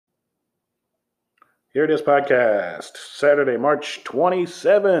Here it is, podcast. Saturday, March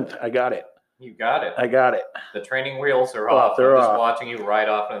 27th. I got it. You got it. I got it. The training wheels are off. off. They're I'm just off. watching you ride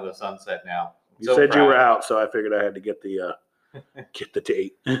off into the sunset now. You said you were out, so I figured I had to get the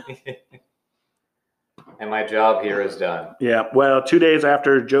date. And my job here is done. Yeah. Well, 2 days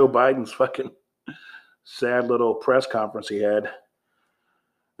after Joe Biden's fucking sad little press conference he had.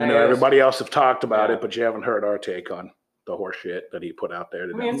 I know everybody else have talked about it, but you haven't heard our take on the horse shit that he put out there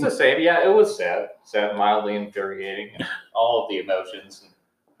today. I mean, it's the same. Yeah, it was sad. Sad, mildly infuriating. And all of the emotions, and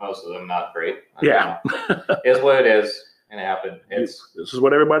most of them not great. Yeah. Is what it is. And it happened. This is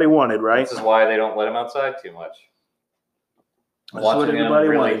what everybody wanted, right? This is why they don't let him outside too much. This is what everybody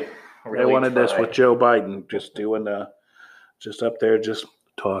wanted. Really they wanted this with Joe Biden, just doing, just up there, just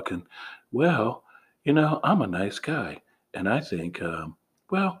talking. Well, I'm a nice guy. And I think,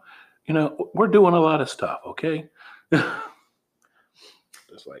 we're doing a lot of stuff, okay?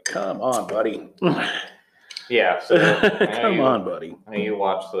 Just like, come on, buddy. Yeah. So come on, buddy. I know you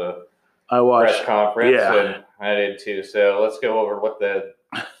watched the press conference, yeah. And I did too. So let's go over what the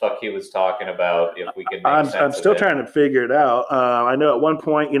fuck he was talking about, if we can make sense I'm still of it. trying to figure it out. I know at one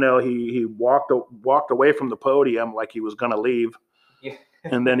point, he walked away from the podium like he was going to leave, Yeah.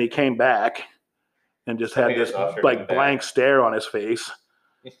 And then he came back and just had this blank stare on his face.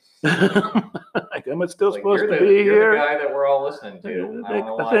 Like, am I still supposed to be you're here? The guy that we're all listening to. I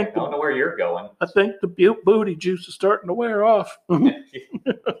don't know where you're going. I think the booty juice is starting to wear off.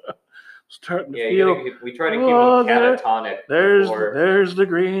 Starting to feel. We try to keep them catatonic. There's the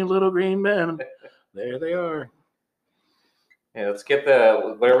little green men. There they are. Yeah, let's get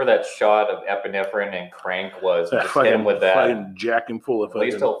whatever that shot of epinephrine and crank was. Just hit him with that. Fucking jack him full of at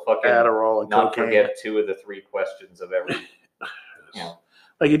least he'll fucking Adderall and not cocaine. Forget 2 of the 3 questions of every.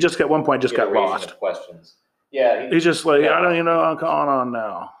 Like he just at one point just got lost. Questions. Yeah. He's just like, I don't I'm calling on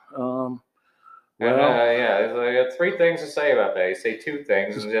now. I got 3 things to say about that. You say 2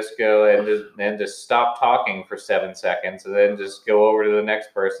 things and just go and just stop talking for 7 seconds, and then just go over to the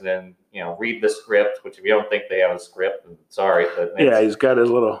next person and read the script. Which if you don't think they have a script, I'm sorry, but he's got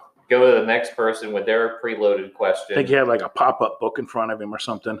his little. Go to the next person with their preloaded question. I think he had like a pop-up book in front of him or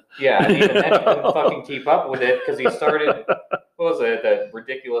something. Yeah, and even then he couldn't fucking keep up with it because he started. What was it? That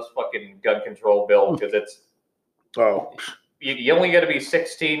ridiculous fucking gun control bill, because it's. Oh. You only got to be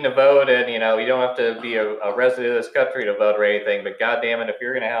 16 to vote, and you don't have to be a resident of this country to vote or anything. But goddamn it, if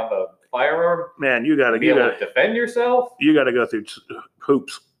you're gonna have a firearm, man, you got to be able to defend yourself. You got to go through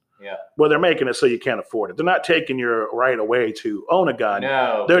hoops. Yeah. Well, they're making it so you can't afford it. They're not taking your right away to own a gun.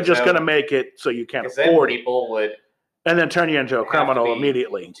 No, they're just going to make it so you can't afford it. People would. And then turn you into a criminal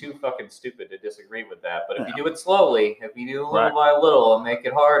immediately. Too fucking stupid to disagree with that. But if you do it slowly, if you do little by little and make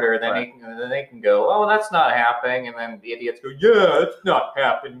it harder, then they can go, oh, that's not happening. And then the idiots go, yeah, it's not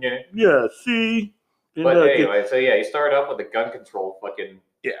happening. Yeah, see? But anyway, you start off with a gun control fucking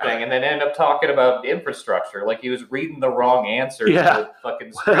thing and then end up talking about infrastructure. Like he was reading the wrong answer to the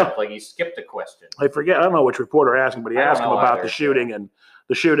fucking script. Like he skipped a question. I forget. I don't know which reporter asked him, but he asked him about the shooting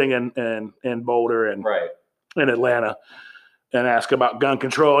in Boulder and in Atlanta, and asked about gun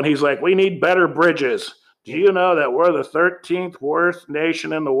control. And he's like, we need better bridges. Do you know that we're the 13th worst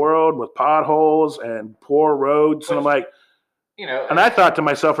nation in the world with potholes and poor roads? And I'm like, and I thought to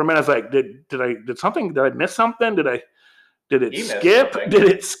myself for a minute, I was like, did I miss something? Did it skip? Did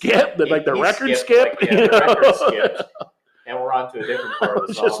it skip? Did the record skip? The record skipped. And we're on to a different part of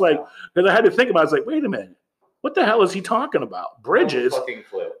the song. Just because I had to think about it, I was like, wait a minute. What the hell is he talking about? Bridges?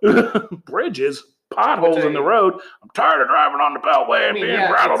 Bridges? Potholes in the road. I'm tired of driving on the beltway and being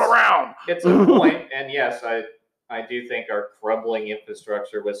rattled around. It's a point, and yes, I do think our crumbling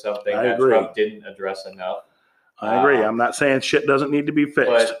infrastructure was something that Trump didn't address enough. I agree. I'm not saying shit doesn't need to be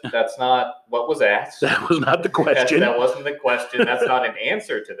fixed. But that's not what was asked. That was not the question. That wasn't the question. That's not an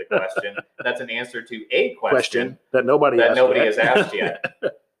answer to the question. That's an answer to a question that nobody has asked yet.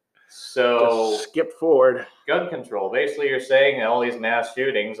 So just skip forward. Gun control. Basically, you're saying that all these mass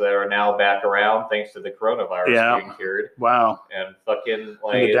shootings that are now back around thanks to the coronavirus being cured. Wow. And fucking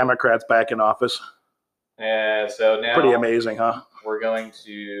and the Democrats back in office. So now pretty amazing, huh? We're going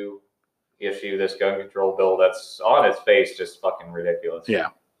to issue this gun control bill that's on its face just fucking ridiculous. Yeah.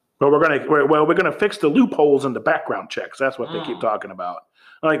 But we're gonna fix the loopholes in the background checks. That's what they keep talking about.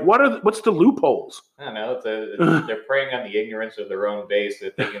 Like, what's the loopholes? I don't know. They're preying on the ignorance of their own base. They're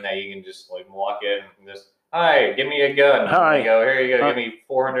thinking that you can just walk in and just, hi, give me a gun. Hi. And go, here you go, give me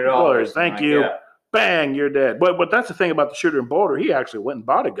 $400. Thank you. Bang, you're dead. But that's the thing about the shooter in Boulder. He actually went and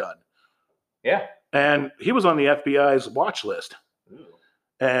bought a gun. Yeah. And he was on the FBI's watch list. Ooh.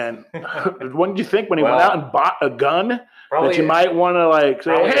 And what did you think when he went out and bought a gun? That you might want to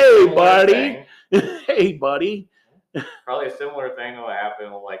say, hey, buddy, Hey, buddy. Probably a similar thing will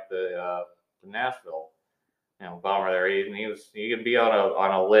happen with like the Nashville, bomber there. He could be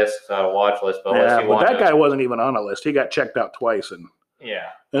on a list, a watch list, but that guy wasn't even on a list. He got checked out twice, and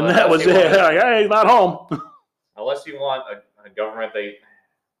that was it. Like, hey, he's not home. Unless you want a government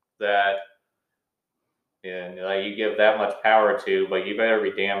that you give that much power to, but you better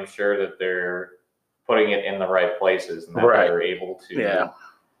be damn sure that they're putting it in the right places and that they're able to. Yeah.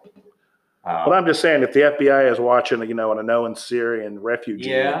 But I'm just saying, if the FBI is watching, an unknown Syrian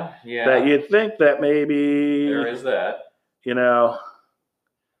refugee, that you'd think that maybe there is that. You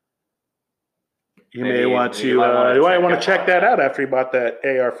may want to. You might want to check that out after he bought that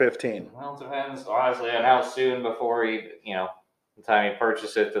AR-15. Well, it depends honestly on how soon before the time he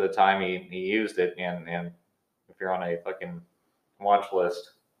purchased it to the time he used it, and if you're on a fucking watch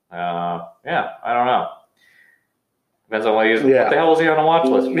list, I don't know. Depends on what he is. What the hell is he on a watch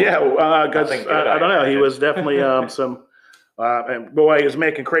list for? Yeah, because I don't know. He was definitely and boy, he was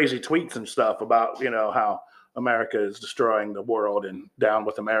making crazy tweets and stuff about how America is destroying the world and down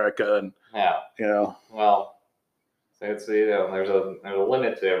with America, and Well, it's there's a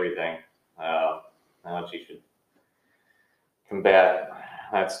limit to everything. How much you should combat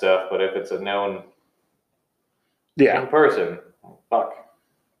that stuff, but if it's a known person, fuck.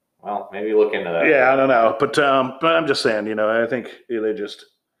 Well, maybe look into that. Yeah, I don't know, but I'm just saying, I think they just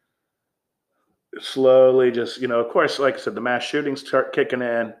slowly, of course, like I said, the mass shootings start kicking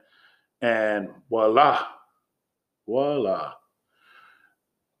in, and voila,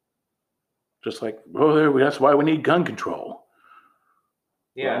 just like that's why we need gun control.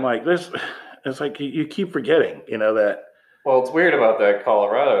 Yeah, I'm like this. It's like you keep forgetting, that. Well, it's weird about that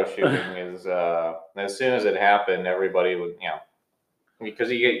Colorado shooting is as soon as it happened, everybody would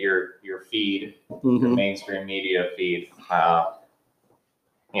because you get your feed, your mainstream media feed,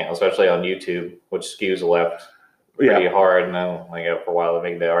 especially on YouTube, which skews left pretty hard. And then for a while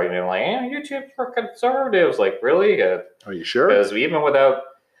they make the argument like, YouTube's for conservatives. Like, really? Are you sure? Because even without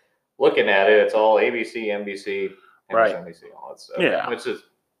looking at it, it's all ABC, NBC, MSNBC, all that stuff. Yeah. Which is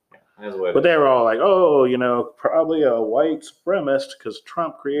but they were all like, probably a white supremacist because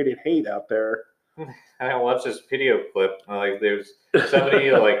Trump created hate out there. I watched this video clip. There's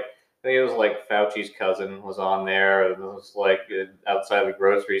somebody I think it was like Fauci's cousin was on there. It was like outside the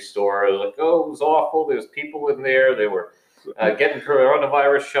grocery store. It was like, it was awful. There's people in there. They were getting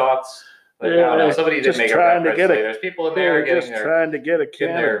coronavirus shots. But somebody did make a reference. There's people in there trying to get a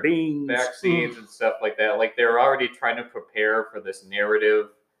can of beans, vaccines and stuff like that. Like they're already trying to prepare for this narrative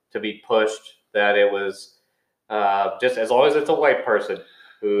to be pushed that it was just as long as it's a white person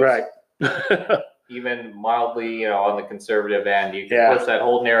who's even mildly, on the conservative end, you can push that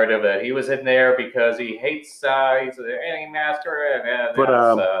whole narrative that he was in there because he hates, he's an anti-masker, and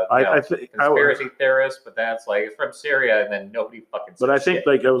I think conspiracy theorist. But that's it's from Syria, and then nobody fucking. But I think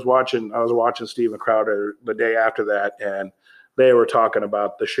I was watching Steven Crowder the day after that, and they were talking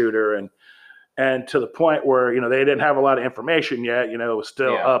about the shooter and to the point where they didn't have a lot of information yet. It was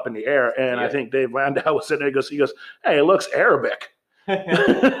still up in the air, and I think Dave Landau was sitting there. He goes, "Hey, it looks Arabic."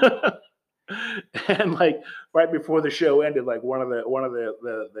 And right before the show ended, one of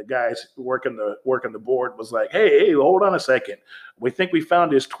the guys working the board was like, "Hey, hold on a second. We think we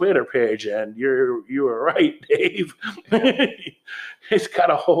found his Twitter page, and you were right, Dave. He's got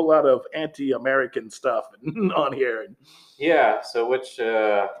a whole lot of anti-American stuff on here." Yeah. So what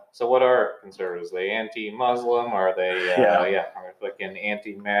are conservatives? Are they anti-Muslim? Are they are they fucking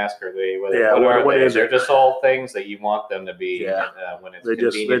anti-mask? Are they what are they? They're just all things that you want them to be. When it's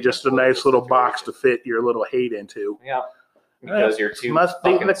they're just a nice little box to fit your little hate into. Yeah. Because you're too must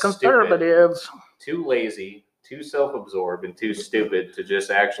be the conservatives. Stupid, too lazy, too self-absorbed, and too stupid to just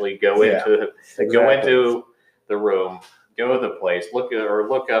actually go into the room. Go to the place, look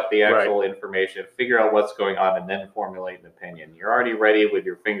up the actual information, figure out what's going on, and then formulate an opinion. You're already ready with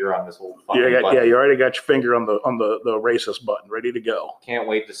your finger on this little fucking button. Yeah, you already got your finger on the racist button, ready to go. Can't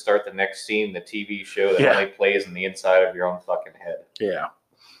wait to start the next scene, the TV show that only plays in the inside of your own fucking head. Yeah.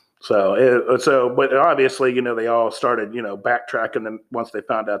 But obviously, they all started, backtracking. Then once they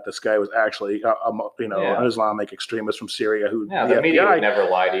found out this guy was actually, an Islamic extremist from Syria, who the media would never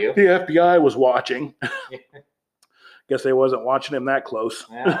lie to you. The FBI was watching. Guess they wasn't watching him that close.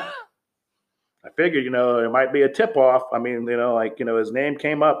 Yeah. I figured, it might be a tip off. I mean, his name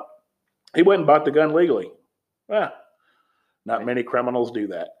came up. He went and bought the gun legally. Not many criminals do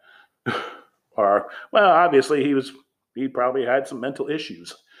that. Obviously he probably had some mental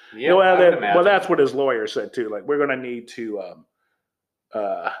issues. Yeah, well, that's what his lawyer said too. We're going to need to,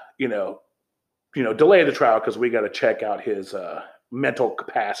 delay the trial because we got to check out his mental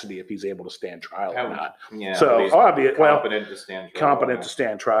capacity if he's able to stand trial or not. Yeah. So obviously, competent to stand trial. Competent to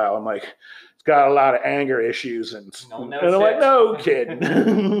stand trial. I'm like, it's got a lot of anger issues, and I'm like, no kidding,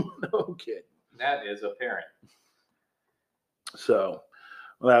 no kidding. That is apparent. So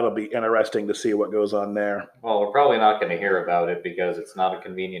that'll be interesting to see what goes on there. Well, we're probably not going to hear about it because it's not a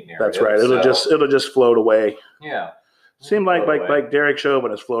convenient narrative. That's right. It'll just float away. Yeah. Seemed like Derek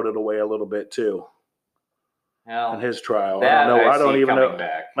Chauvin has floated away a little bit too. Well, in his trial. I don't even know.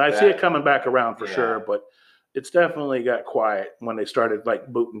 I see it Back. coming back around for sure, but it's definitely got quiet when they started like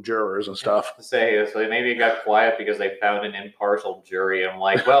booting jurors and stuff. So maybe it got quiet because they found an impartial jury. I'm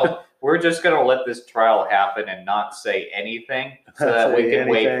like, well, we're just going to let this trial happen and not say anything so that we can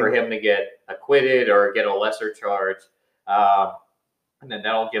wait for him to get acquitted or get a lesser charge. And then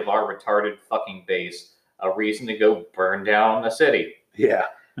that'll give our retarded fucking base a reason to go burn down the city. Yeah.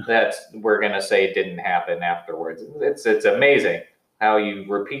 We're going to say didn't happen afterwards. It's amazing how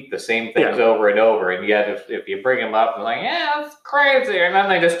you repeat the same things over and over, and yet if you bring them up, they're like, yeah, that's crazy, and then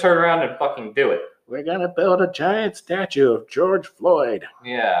they just turn around and fucking do it. We're going to build a giant statue of George Floyd.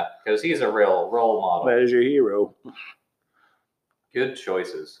 Yeah, because he's a real role model. That is your hero. Good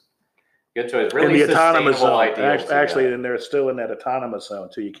choices. Really in the autonomous zone. Ideals, actually, and they're still in that autonomous zone,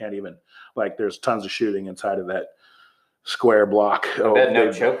 too. You can't even, like, there's tons of shooting inside of that square block. I bet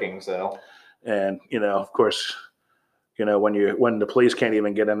no chokings, though. And, of course, when the police can't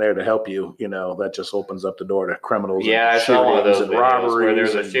even get in there to help you, that just opens up the door to criminals. Yeah, I saw one of those videos robberies where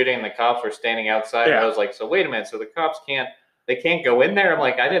there's a shooting and the cops were standing outside. Yeah. And I was like, so wait a minute, so the cops can't go in there? I'm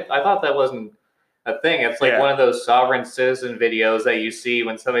like, I thought that wasn't a thing. It's like one of those sovereign citizen videos that you see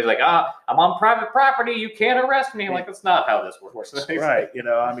when somebody's like, I'm on private property, you can't arrest me. I'm like, that's not how this works. Right.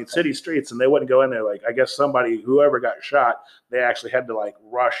 City streets, and they wouldn't go in there. Like, I guess whoever got shot, they actually had to like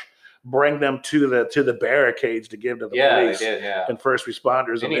bring them to the barricades to give to the police and first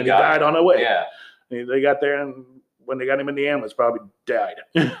responders, and then he died on the way. Yeah. And they got there, and when they got him in the ambulance, probably died.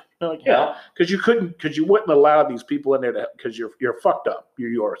 Like, because you wouldn't allow these people in there because you're fucked up.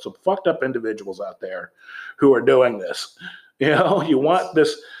 You're some fucked up individuals out there who are doing this. You want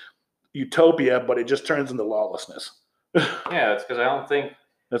this utopia, but it just turns into lawlessness. Yeah, it's because I don't think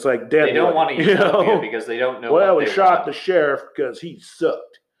it's like dead. They don't want a utopia because they don't know. Well, we shot the sheriff because he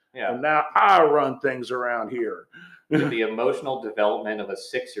sucked. Yeah. And now I run things around here. The emotional development of a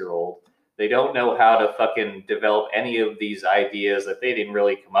 6-year-old. They don't know how to fucking develop any of these ideas that they didn't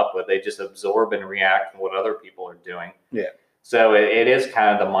really come up with. They just absorb and react to what other people are doing. Yeah. So it is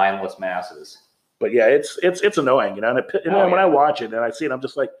kind of the mindless masses. But yeah, it's annoying, and when I watch it and I see it, I'm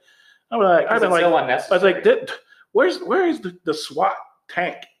like, so unnecessary. I was like, where is the SWAT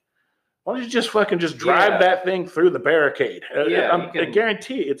tank? Why don't you just drive that thing through the barricade? I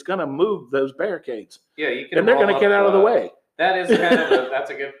guarantee it's going to move those barricades. Yeah, you can. And they're going to get out of the way. That is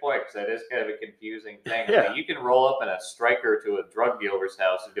that's a good point, because that is kind of a confusing thing. Yeah. I mean, you can roll up in a striker to a drug dealer's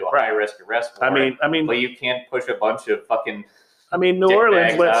house and do a high risk arrest warrant. I mean, but you can't push a bunch of fucking. New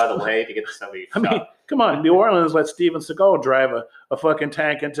Orleans out of the way to get somebody shot. Come on, New Orleans let Steven Seagal drive a fucking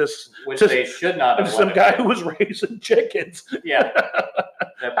tank into they should not have. Some guy who was raising chickens. Yeah,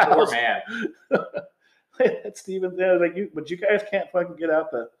 that poor man. That's Steven. But you guys can't fucking get out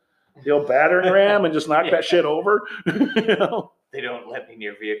the old battering ram and just knock that shit over. They don't let me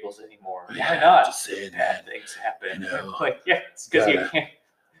near vehicles anymore. Why not? Just saying bad things happen. It's because you can't.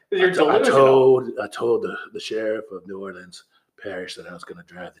 You're I told the sheriff of New Orleans Parish that I was going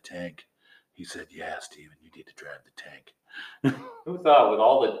to drive the tank. He said, "Yeah, Steven, you need to drive the tank." Who thought, with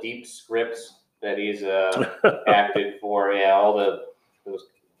all the deep scripts that he's acted for, all those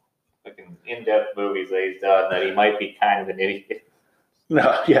fucking in-depth movies that he's done, that he might be kind of an idiot.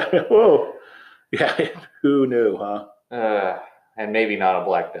 No, yeah, whoa, yeah. Who knew, huh? And maybe not a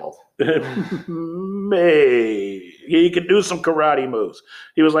black belt. He could do some karate moves.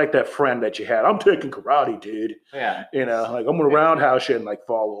 He was like that friend that you had. I'm taking karate, dude. Yeah. Like I'm gonna roundhouse you and like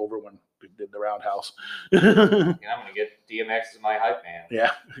fall over when we did the roundhouse. I'm gonna get DMX as my hype man.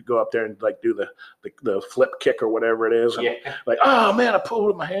 Yeah, go up there and like do the flip kick or whatever it is. Yeah. Like, oh man, I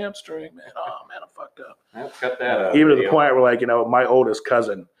pulled my hamstring, man. Oh man, I fucked up. Let's cut that out. Even to the point where my oldest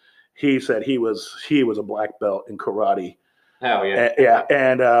cousin, he said he was a black belt in karate. Oh yeah.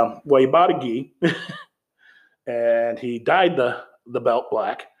 And he bought a gi, and he dyed the belt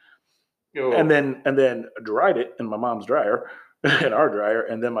black, and then dried it in my mom's dryer, in our dryer,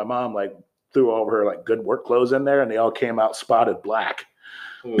 and then my mom threw all of her good work clothes in there, and they all came out spotted black.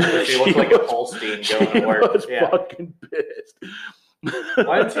 Ooh, she looked like a Holstein going to work. Was fucking pissed.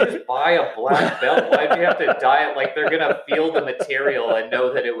 Why don't you just buy a black belt? Why do you have to dye it? Like they're gonna feel the material and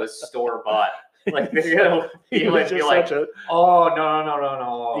know that it was store bought. Like he would be like, oh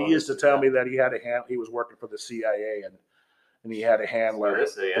no. He used to tell me that he was working for the CIA and he had a handler, and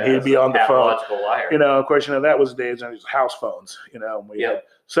he'd be on the phone. Liar. Of course, that was the days when it was house phones. We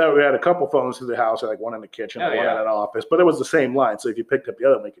had a couple phones through the house, like one in the kitchen, one in an office, but it was the same line. So if you picked up the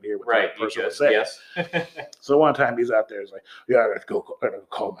other one, you could hear what the person was saying. Yes. So one time he's out there, he's like, "Yeah, I got to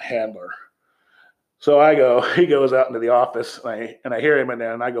call my handler." So he goes out into the office, and I hear him in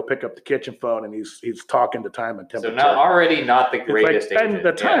there, and I go pick up the kitchen phone, and he's talking to time and temperature. So already not the greatest agent. And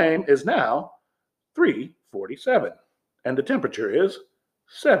the time is now 3:47. And the temperature is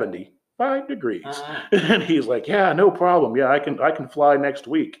 75 degrees. And he's like, yeah, no problem. Yeah, I can fly next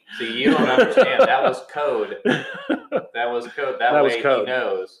week. See, you don't understand. That was code. That was code. That way he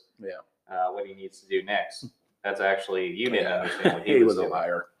knows what he needs to do next. That's actually, you didn't understand what he was doing. A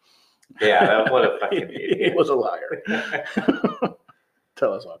liar. Yeah, what a fucking idiot. He was a liar.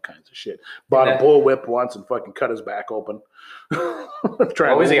 Tell us all kinds of shit. Bought a bullwhip once and fucking cut his back open.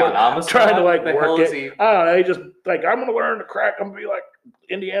 Was he on Amistad? Trying to work it. I don't know. He just I'm going to learn to crack. I'm going to be like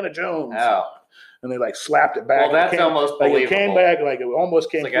Indiana Jones. Oh. And they slapped it back. Well, that's almost believable. It came back it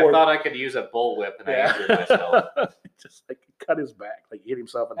almost came forward. I thought I could use a bullwhip and I injured myself. Just cut his back. He hit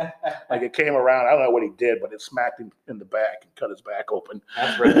himself and it came around. I don't know what he did, but it smacked him in the back and cut his back open.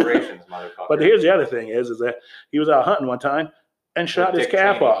 That's reparations, motherfucker. But here's the other thing is that he was out hunting one time and shot his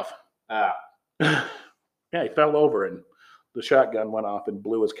calf off. Yeah, he fell over and the shotgun went off and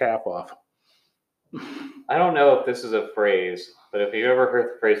blew his calf off. I don't know if this is a phrase, but if you ever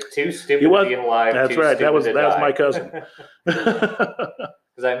heard the phrase "too stupid to be alive," that's right. That was my cousin.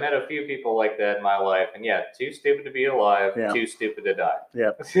 Because I met a few people like that in my life, and too stupid to be alive, too stupid to die.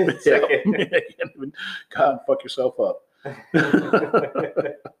 Yeah. God, fuck yourself up.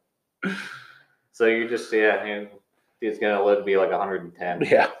 So you just he's gonna live to be like 110.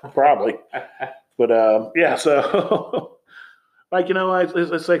 Yeah, probably. But so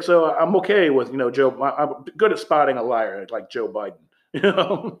it's like, so I'm okay with Joe. I'm good at spotting a liar like Joe Biden.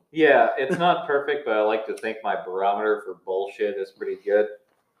 Yeah, it's not perfect, but I like to think my barometer for bullshit is pretty good.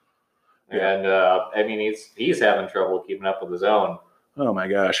 Yeah. And he's having trouble keeping up with his own. Oh my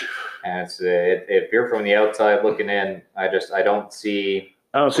gosh! And if you're from the outside looking in, I don't see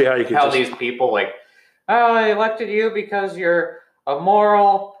how you can these people I elected you because you're a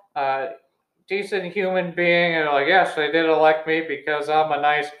moral, decent human being, and yes, they did elect me because I'm a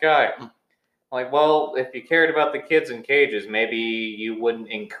nice guy. Well, if you cared about the kids in cages, maybe you wouldn't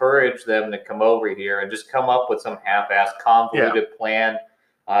encourage them to come over here and just come up with some half-assed convoluted plan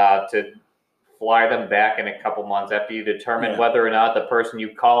to fly them back in a couple months after you determine whether or not the person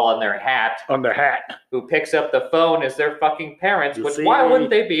you call on their hat who picks up the phone is their fucking parents. Why wouldn't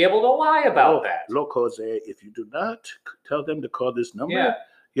they be able to lie about that? Look, Jose, if you do not tell them to call this number,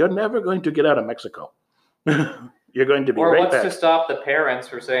 you're never going to get out of Mexico. You're going to be right back. Or what's to stop the parents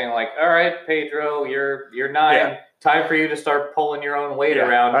from saying all right, Pedro, you're 9. Yeah. Time for you to start pulling your own weight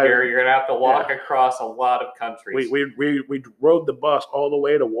around here. You're gonna have to walk across a lot of countries. We rode the bus all the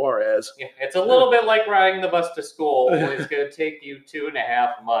way to Juarez. Yeah, it's a little bit like riding the bus to school. It's gonna take you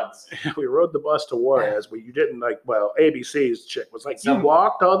 2.5 months. We rode the bus to Juarez, but you didn't ABC's chick was you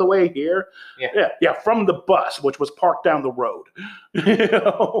walked all the way here. Yeah, from the bus, which was parked down the road. It's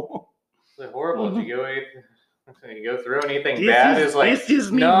horrible. Did you go through anything bad?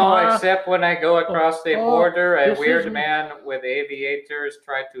 Except when I go across the border, a weird man with aviators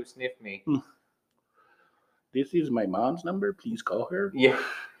tried to sniff me. This is my mom's number. Please call her. Yeah,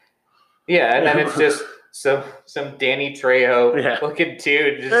 and then it's just some Danny Trejo looking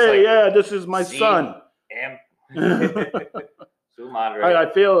dude. Just this is my son. I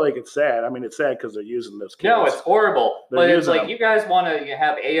feel like it's sad. I mean, it's sad because they're using those kids. No, it's horrible. But it's you guys want to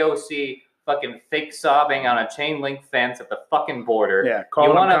have AOC fucking fake sobbing on a chain link fence at the fucking border. Yeah,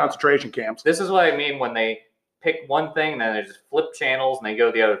 calling them concentration camps. This is what I mean when they pick one thing, then they just flip channels and they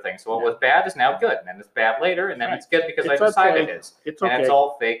go the other thing. So what was bad is now good, and then it's bad later, and then it's good because I decided it is. It's okay. And it's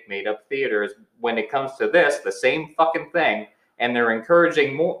all fake, made up theaters. When it comes to this, the same fucking thing, and they're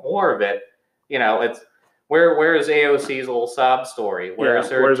encouraging more of it. It's where is AOC's little sob story? Where's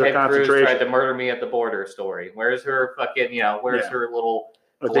her Ted Cruz tried to murder me at the border story? Where's her fucking where's her little?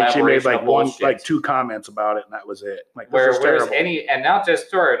 I think she made 2 comments about it, and that was it. Where's any, and not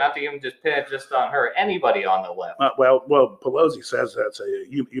just her, not to even just pin it just on her, anybody on the left. Well, Pelosi says that's a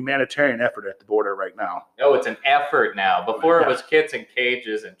humanitarian effort at the border right now. Oh, it's an effort now. Before it was kids in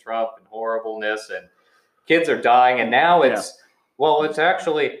cages and Trump and horribleness, and kids are dying, and now it's it's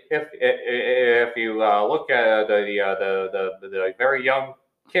actually if you look at the very young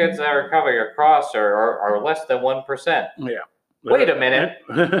kids that are coming across are less than 1%. Yeah. Wait a minute.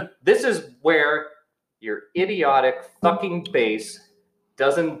 This is where your idiotic fucking base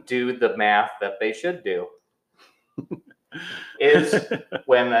doesn't do the math that they should do. Is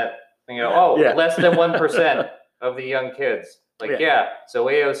when that, less than 1% of the young kids. So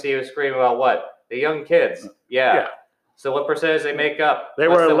AOC was screaming about what? The young kids. Yeah. So what percentage they make up? They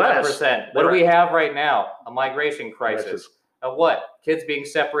were less than 1%. What do we have right now? A migration crisis. Of what? Kids being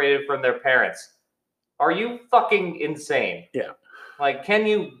separated from their parents. Are you fucking insane? Yeah. Like, can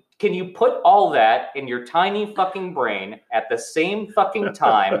you put all that in your tiny fucking brain at the same fucking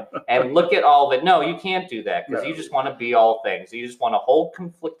time and look at all of it? No, you can't do that because you just want to be all things. You just want to hold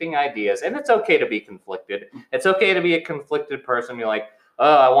conflicting ideas, and it's okay to be conflicted. It's okay to be a conflicted person. You're like,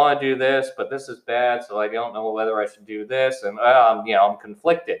 oh, I want to do this, but this is bad, so I don't know whether I should do this, and I'm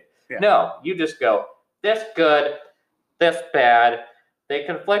conflicted. Yeah. No, you just go, this good, this bad. They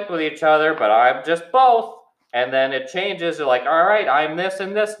conflict with each other, but I'm just both. And then it changes. You're like, all right, I'm this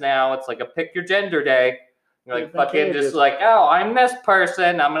and this now. It's like a pick your gender day. You're like, fucking just like, oh, I'm this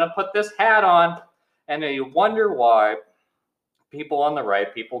person. I'm going to put this hat on. And then you wonder why people on the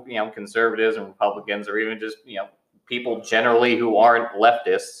right, people, conservatives and Republicans, or even just, people generally who aren't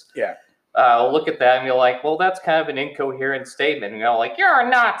leftists. Yeah. Look at that and you're like, well, that's kind of an incoherent statement. And you're like, you're a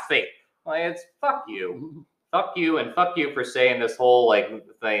Nazi. Like, it's fuck you. Fuck you and fuck you for saying this whole thing,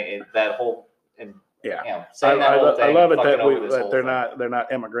 that whole and I love it that they're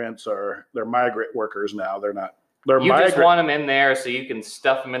not immigrants or they're migrant workers now. They're not. Just want them in there so you can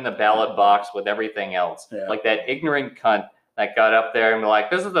stuff them in the ballot box with everything else, like that ignorant cunt that got up there and be like,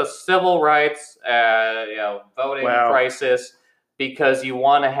 "This is the civil rights, voting crisis," because you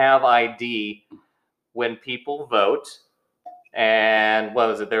want to have ID when people vote. And what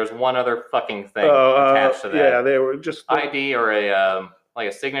was it? There was one other fucking thing attached to that. Yeah, they were just ID or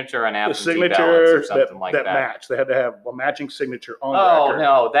a signature on absentee ballots or something that match. They had to have a matching signature on. Oh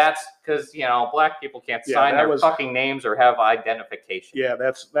no, that's because black people can't sign their fucking names or have identification. Yeah,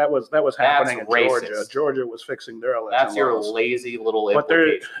 that was happening in Georgia. Georgia was fixing their election. That's your lazy little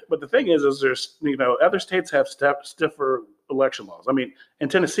implication. But the thing is there's other states have stiffer election laws. I mean, in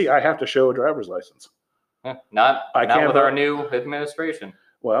Tennessee, I have to show a driver's license. Not with our new administration.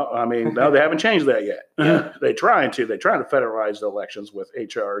 Well, I mean, no, they haven't changed that yet. Yeah. They're trying to federalize the elections with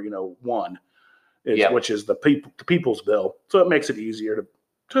HR, 1, which is the people's bill. So it makes it easier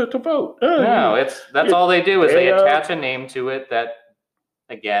to vote. That's all they do is they attach a name to it that,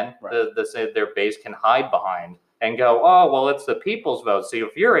 again, their base can hide behind and go, oh, well, it's the people's vote. So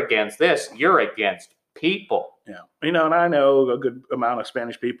if you're against this, you're against people. Yeah. And I know a good amount of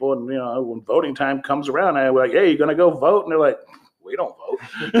Spanish people, and when voting time comes around, I'm like, hey, you gonna go vote? And they're like, we don't vote.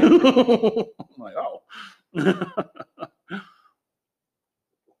 I'm like, oh.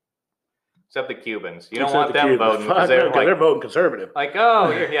 Except the Cubans. You don't want them voting because they're voting conservative. Like, oh,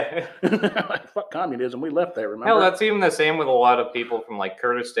 yeah. Like, fuck communism. We left there, remember? Hell, that's even the same with a lot of people from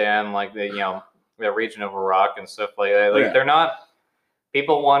Kurdistan, the region of Iraq and stuff like that. They're not,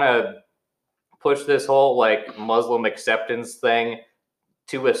 people want to push this whole Muslim acceptance thing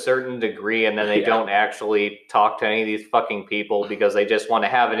to a certain degree, and then they don't actually talk to any of these fucking people because they just want to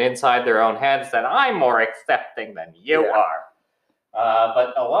have it inside their own heads that I'm more accepting than you are.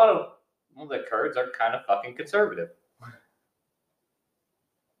 But a lot of the Kurds are kind of fucking conservative.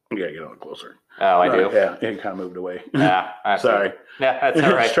 You gotta get on closer. Oh, I do? Yeah, it kind of moved away. Yeah, sorry. Yeah, that's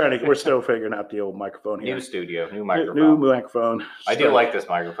all right. We're still figuring out the old microphone here. New studio, new microphone. New microphone. I do like this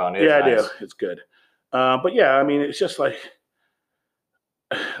microphone. It's nice. I do. It's good. But yeah, I mean, it's just like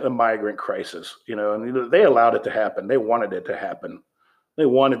the migrant crisis, and they allowed it to happen. They wanted it to happen. They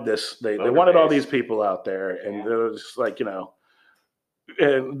wanted this. They wanted all these people out there, and it was like,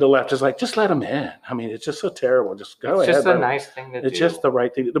 and the left is like, just let them in. I mean, it's just so terrible. Just go ahead. It's just a nice thing to do. It's just the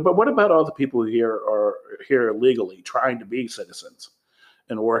right thing. But what about all the people here are here illegally trying to be citizens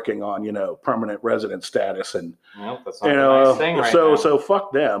and working on, permanent resident status and, that's not a nice thing right now. So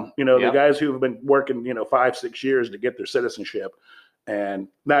fuck them. The guys who have been working, 5-6 years to get their citizenship, and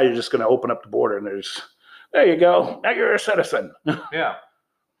now you're just going to open up the border and there you go. Now you're a citizen. Yeah.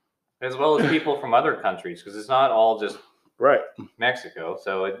 As well as people from other countries, because it's not all just Mexico.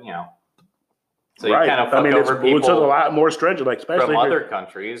 So so you kind of fuck over people. It's a lot more stringent, especially from other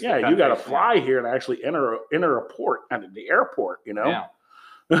countries. Yeah, you got to fly here and actually enter a port at the airport. Yeah.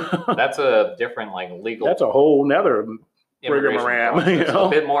 That's a different legal. That's a whole nother rigmarole. It's a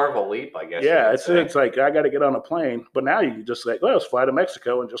bit more of a leap, I guess. Yeah, it's like I got to get on a plane, but now you just say, let's fly to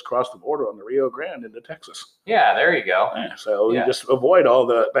Mexico and just cross the border on the Rio Grande into Texas. Yeah, there you go. Yeah, so you just avoid all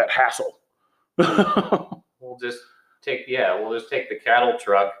that hassle. We'll just take the cattle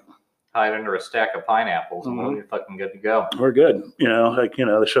truck hide under a stack of pineapples, and we'll be fucking good to go. We're good.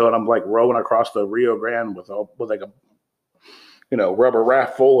 They're showing them like rowing across the Rio Grande with like a rubber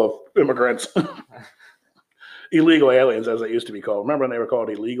raft full of immigrants. Illegal aliens, as they used to be called. Remember when they were called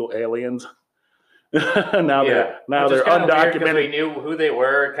illegal aliens? now they're undocumented. We knew who they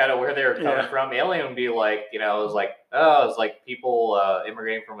were, kind of where they were coming from. Alien would be like, it was like people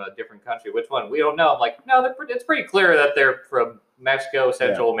immigrating from a different country. Which one? We don't know. I'm like, no, it's pretty clear that they're from Mexico,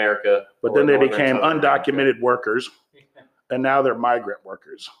 Central America. But then they became undocumented workers, and now they're migrant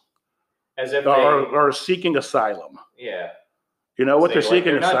workers. As if are seeking asylum. Yeah. You know what they're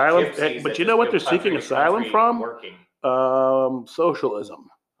seeking asylum? But you know what they're seeking asylum from? Socialism.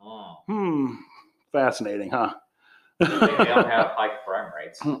 Oh. Fascinating, huh? They don't have high crime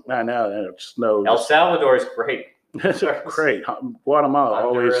rates. I know. It's no. El Salvador is great. It's great. Guatemala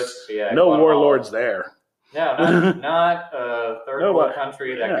always. No warlords there. No, not a third world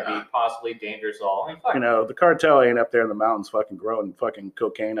country that could be possibly dangerous at all. I mean, the cartel ain't up there in the mountains fucking growing fucking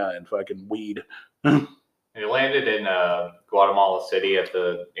cocaine and fucking weed. We landed in Guatemala City at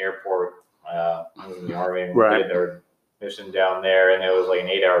the airport. I was in the Army. We did our mission down there, and it was like an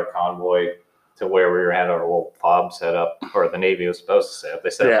 8-hour convoy to where we had our little fob set up, or the Navy was supposed to set up. They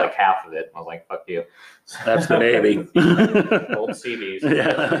set up like half of it. I was like, fuck you. That's the Navy. Old CBs.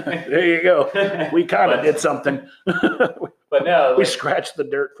 Yeah. There you go. We kind of did something. But no. We scratched the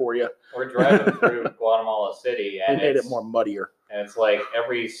dirt for you. We're driving through Guatemala City, and we made it more muddier. And it's like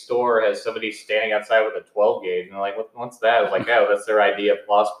every store has somebody standing outside with a 12 gauge. And they're like, what's that? I was like, oh, that's their idea of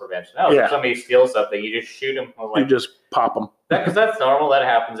loss prevention. Oh, if somebody steals something, you just shoot them. I was like, you just pop them. Because that's normal. That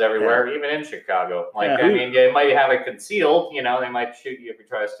happens everywhere, even in Chicago. Like, I mean, they might have it concealed. They might shoot you if you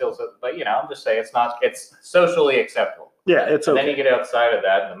try to steal something. But, I'm just saying it's socially acceptable. Yeah, it's okay. And then you get outside of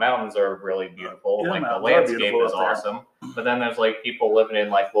that, and the mountains are really beautiful. Like, the landscape is awesome. But then there's, like, people living in,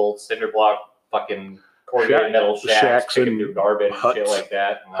 like, little cinder block fucking corrugated metal shacks picking through garbage and shit like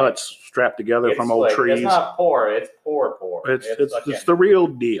that. And huts strapped together from old trees. It's not poor. It's poor. It's the real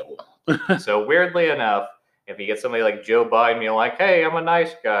deal. So weirdly enough, if you get somebody like Joe Biden, you're like, hey, I'm a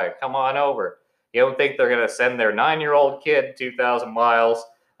nice guy. Come on over. You don't think they're going to send their 9-year-old kid 2,000 miles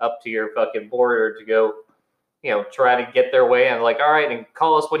up to your fucking border to go, try to get their way in. Like, all right, and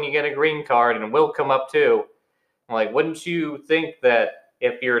call us when you get a green card and we'll come up too. I'm like, wouldn't you think that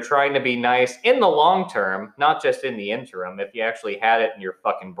if you're trying to be nice in the long term, not just in the interim, if you actually had it in your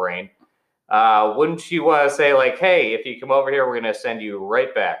fucking brain, wouldn't you want to say like, hey, if you come over here, we're going to send you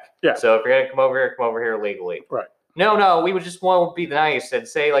right back. Yeah. So if you're going to come over here legally. Right. No, we would just want to be nice and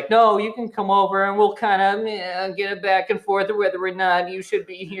say like, no, you can come over and we'll kind of get it back and forth whether or not you should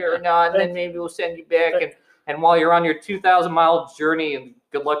be here or not. And then maybe we'll send you back. And while you're on your 2,000-mile journey and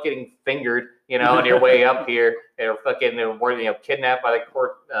good luck getting fingered, on your way up here, they're fucking, kidnapped by the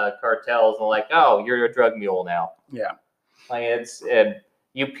cartels and like, oh, you're a drug mule now. Yeah. Like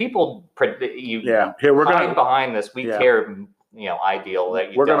you people, here we're hide behind this. We care, ideal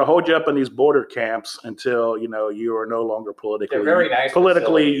that we're going to hold you up in these border camps until you are no longer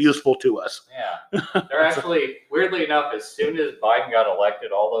politically useful to us. Yeah, they're actually weirdly enough. As soon as Biden got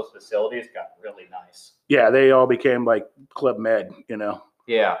elected, all those facilities got really nice. Yeah, they all became like Club Med.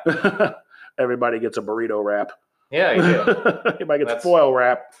 Yeah. Everybody gets a burrito wrap. Yeah, you do. Everybody gets a foil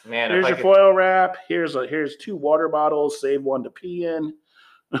wrap. Man, here's your foil wrap. Here's 2 water bottles. Save one to pee in.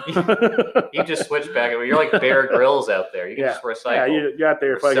 You just switch back. You're like Bear Grylls out there. You can just recycle. Yeah, you got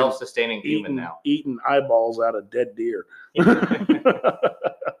there fucking self-sustaining human now. Eating eyeballs out of dead deer. It's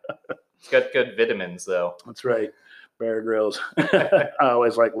got good vitamins, though. That's right. Bear Grylls. I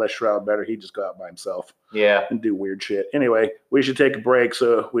always like Les Stroud better. He'd just go out by himself. Yeah. And do weird shit. Anyway, we should take a break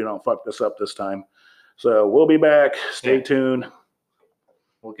so we don't fuck this up this time. So we'll be back. Stay tuned.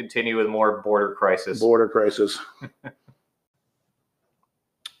 We'll continue with more border crisis.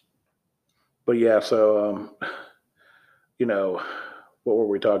 But yeah, so, what were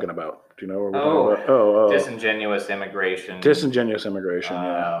we talking about? Do you know what we're talking about? Oh, disingenuous immigration.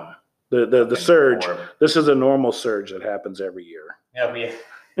 Yeah. The surge. This is a normal surge that happens every year.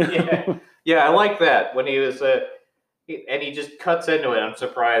 Yeah, I like that. When he was, and he just cuts into it. I'm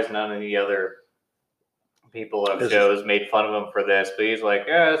surprised none of the other people on shows made fun of him for this, but he's like,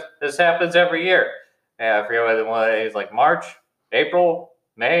 yeah, this happens every year. Yeah, I forget what it was. He's like, March, April,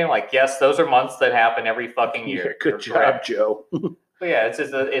 May. I'm like, yes, those are months that happen every fucking year. Good job, Joe. But yeah,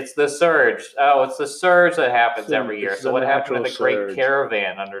 it's the surge. Oh, it's the surge that happens every year. So what happened to the Great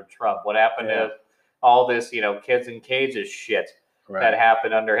Caravan under Trump? What happened to all this, kids in cages shit? that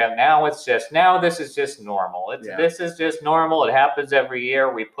happened under him. Now this is just normal. This is just normal. It happens every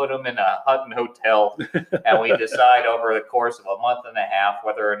year. We put them in a Hutton hotel and we decide over the course of a month and a half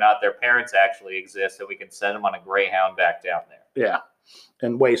whether or not their parents actually exist, so we can send them on a Greyhound back down there. Yeah.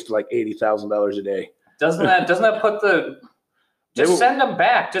 And waste like $80,000 a day. Doesn't that put the... Just send them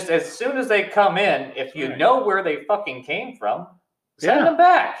back. Just as soon as they come in, if you know where they fucking came from, send them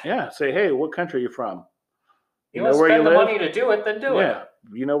back. Yeah. Say, hey, what country are you from? You want to spend the money to do it, then do it. Yeah.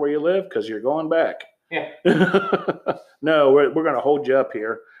 You know where you live? Because you're going back. Yeah. No, we're going to hold you up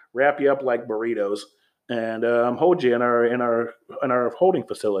here, wrap you up like burritos, and hold you in our holding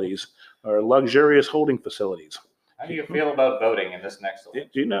facilities, our luxurious holding facilities. How do you feel about voting in this next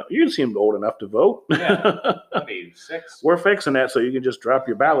election? You seem old enough to vote. Yeah, maybe 6. We're fixing that so you can just drop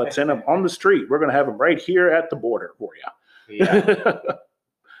your ballots in them on the street. We're going to have them right here at the border for you. Yeah.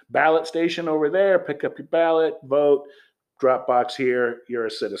 Ballot station over there. Pick up your ballot, vote. Drop box here. You're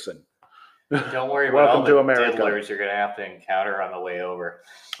a citizen. Don't worry about all the diddlers you're going to have to encounter on the way over.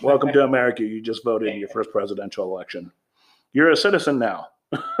 Welcome to America. You just voted in your first presidential election. You're a citizen now.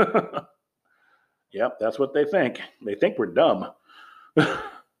 Yep, that's what they think. They think we're dumb.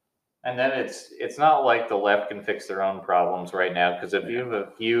 And then it's not like the left can fix their own problems right now, because if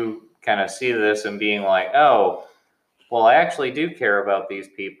you kind of see this and being like, oh, well, I actually do care about these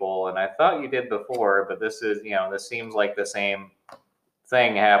people, and I thought you did before, but this seems like the same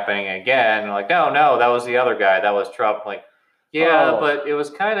thing happening again. Like, oh no, that was the other guy, that was Trump. Like, yeah, but it was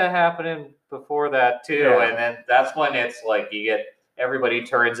kind of happening before that too. Yeah. And then that's when it's like you get everybody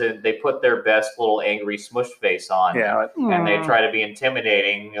turns in, they put their best little angry smush face on, and they try to be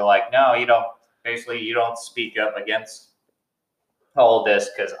intimidating. You're like, no, you don't speak up against all this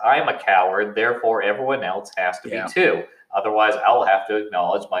because I'm a coward, therefore everyone else has to be too. Otherwise, I'll have to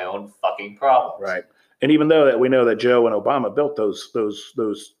acknowledge my own fucking problems. Right. And even though that we know that Joe and Obama built those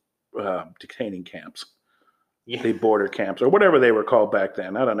detaining camps, the border camps, or whatever they were called back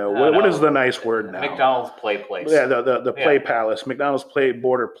then. I don't know. What is the nice word now? McDonald's play place. Yeah, the play palace. McDonald's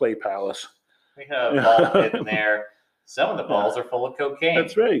border play palace. We have a ball pit in there. Some of the balls are full of cocaine.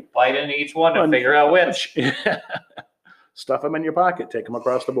 That's right. Bite into each one to figure out which. Stuff them in your pocket. Take them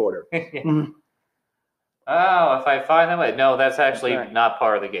across the border. Oh, if I find them, no, that's actually not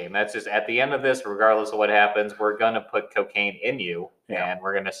part of the game. That's just at the end of this, regardless of what happens, we're going to put cocaine in you, and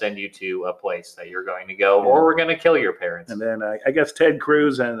we're going to send you to a place that you're going to go, or we're going to kill your parents. And then I guess Ted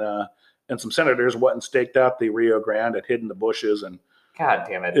Cruz and some senators went and staked out the Rio Grande and hid in the bushes and God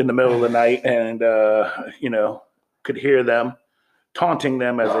damn it, in the middle of the night, and could hear them taunting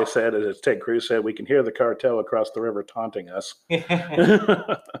them, as they said, as Ted Cruz said, we can hear the cartel across the river taunting us.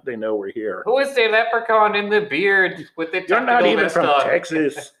 They know we're here. Who is the leprechaun in the beard with the You're not even from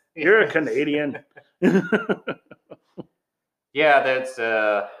Texas. You're a Canadian. Yeah, that's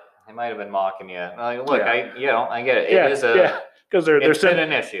I might have been mocking you. Like, look, I get it. It is because they're sitting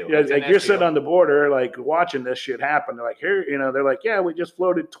an issue. Yeah, like you're sitting on the border, like watching this shit happen. They're like, here, they're like, yeah, we just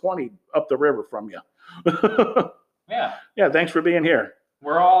floated 20 up the river from you. Yeah, thanks for being here.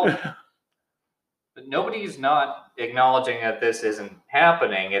 We're all, but nobody's not acknowledging that this isn't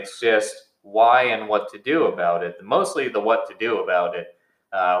happening. It's just why and what to do about it. Mostly the what to do about it,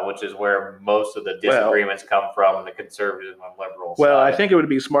 which is where most of the disagreements come from, the conservative and liberal side. Well, I think it would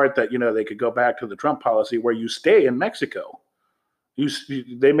be smart that, they could go back to the Trump policy where you stay in Mexico.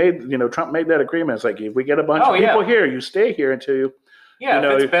 Trump made that agreement. It's like, if we get a bunch of people here, you stay here until you. Yeah,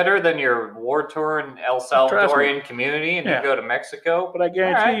 if it's better than your war-torn El Salvadorian community and you go to Mexico. But I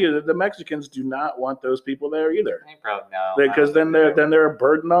guarantee you that the Mexicans do not want those people there either. They probably no. Because then they're a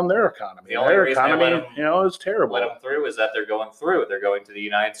burden on their economy. Their economy, is terrible. Let them through is that they're going through. They're going to the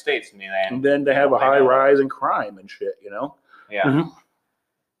United States. And then they have a high rise in crime and shit, Yeah. Mm-hmm.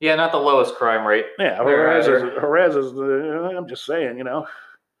 Yeah, not the lowest crime rate. Yeah, Jerez is I'm just saying,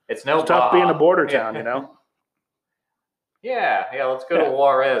 It's tough being a border town, Yeah, let's go to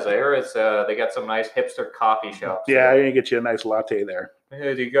Juarez. I hear they got some nice hipster coffee shops. Yeah, I can get you a nice latte there.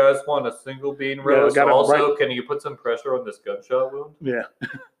 Hey, do you guys want a single bean roast? Can you put some pressure on this gunshot wound? Yeah.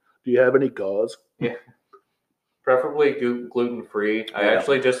 Do you have any gauze? Yeah. Preferably gluten-free. Yeah. I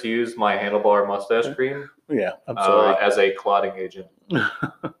actually just use my handlebar mustache cream. Yeah, I'm sorry. As a clotting agent.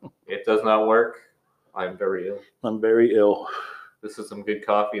 It does not work. I'm very ill. I'm very ill. This is some good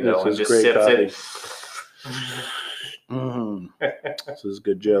coffee, though. This is great coffee. This is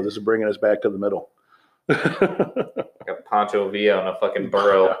good, Joe. This is bringing us back to the middle. Got Pancho Villa on a fucking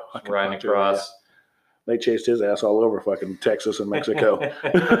burro riding across. Villa. They chased his ass all over fucking Texas and Mexico.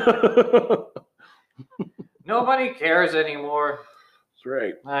 Nobody cares anymore. That's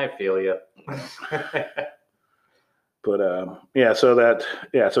right. I feel you. But yeah,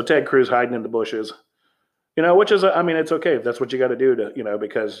 so Ted Cruz hiding in the bushes, which is, I mean, it's okay if that's what you got to do to,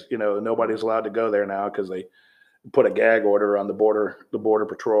 because nobody's allowed to go there now because they put a gag order on the border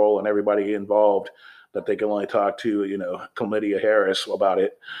patrol and everybody involved that they can only talk to, Chlamydia Harris about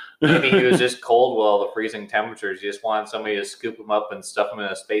it. Maybe he was just cold with all the freezing temperatures. He just wanted somebody to scoop him up and stuff him in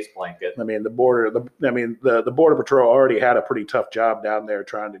a space blanket. I mean, the border patrol already had a pretty tough job down there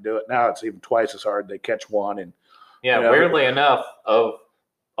trying to do it. Now it's even twice as hard. They catch one and weirdly enough, of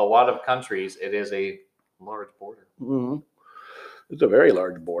a lot of countries, it is a large border. Mm-hmm. It's a very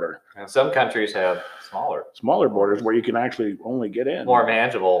large border. And some countries have smaller borders where you can actually only get in. More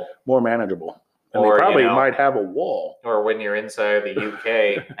manageable. And they probably might have a wall. Or when you're inside the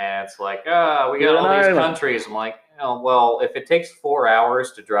UK and it's like, we got all these countries. I'm like, well, if it takes 4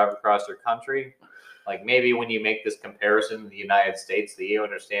 hours to drive across your country, like maybe when you make this comparison to the United States, that you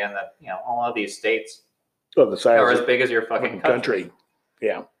understand that, all of these states the size are as big as your fucking country.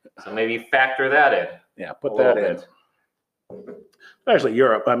 Yeah. So maybe factor that in. Yeah, put that in. Especially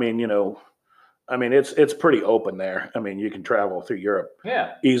Europe. I mean, it's pretty open there. I mean, you can travel through Europe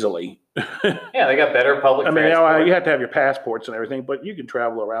easily. Yeah, they got better public transport. You have to have your passports and everything, but you can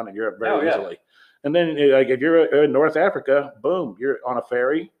travel around in Europe very easily. And then, like, if you're in North Africa, boom, you're on a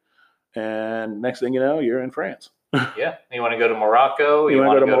ferry, and next thing you know, you're in France. Yeah, you want to go to Morocco. You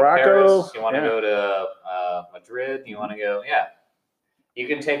want to go to Morocco. Paris, you want to go to Madrid. You want to go, You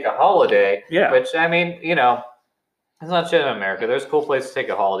can take a holiday, which, I mean, it's not shit in America. There's cool places to take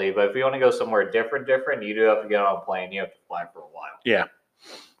a holiday, but if you want to go somewhere different, you do have to get on a plane. You have to fly for a while. Yeah,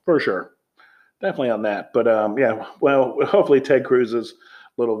 for sure. Definitely on that. But, well, hopefully Ted Cruz's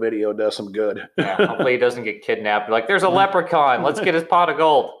little video does some good. Yeah, hopefully he doesn't get kidnapped. Like, there's a leprechaun. Let's get his pot of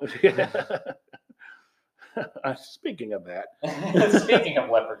gold. Speaking of that.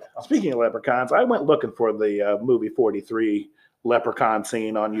 Speaking of leprechauns, I went looking for the movie 43 leprechaun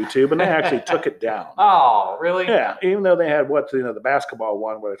scene on YouTube, and they actually took it down. Oh, really? Yeah, even though they had the basketball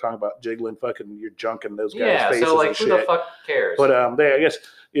one where they're talking about jiggling fucking your junk in those guys' faces. Yeah, so like, who the fuck cares? But I guess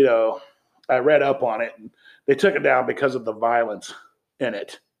I read up on it, and they took it down because of the violence in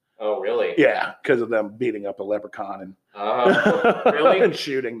it. Oh, really? Yeah, because of them beating up a leprechaun and really and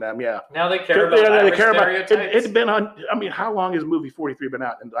shooting them. Yeah. Now they care about stereotypes. It's been on. I mean, how long has movie 43 been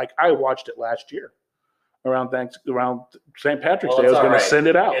out? And like, I watched it last year. Around St. Patrick's Day, I was going to send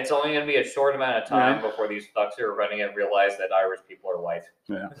it out. It's only going to be a short amount of time before these fucks who are running it realize that Irish people are white.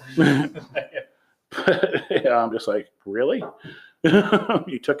 Yeah. I'm just like, really?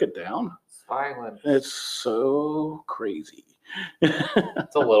 You took it down? It's violent. It's so crazy.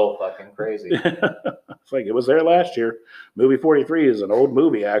 It's a little fucking crazy. It's like it was there last year. Movie 43 is an old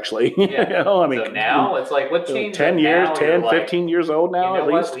movie, actually. Yeah. I mean, so now it's like, what changed? 10 years, 10, 15 years old now, at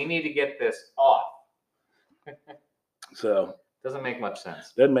least. We need to get this off. So doesn't make much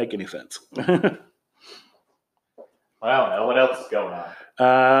sense. Doesn't make any sense. I don't know what else is going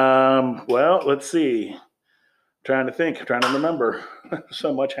on. Well, let's see. Trying to remember.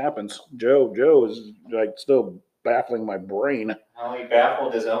 So much happens. Joe is like still baffling my brain. Well, he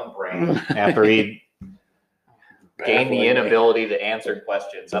baffled his own brain after he gained the inability to answer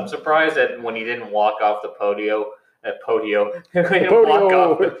questions. I'm surprised that when he didn't walk off the podium. I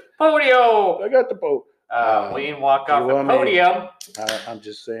got the boat. We didn't walk off the podium. I'm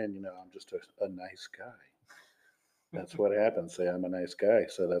just saying, I'm just a nice guy. That's what happens. Say I'm a nice guy,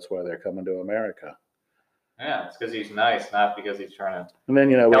 so that's why they're coming to America. Yeah, it's because he's nice, not because he's trying to and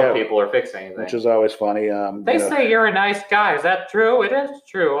then, help people or fix anything. Which is always funny. They say you're a nice guy. Is that true? It is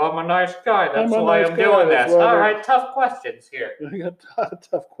true. I'm a nice guy. That's why I'm doing this. All right, tough questions here. I got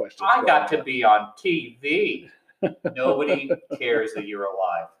tough questions. I got to be on TV. Nobody cares that you're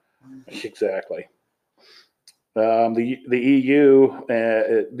alive. Exactly. The EU,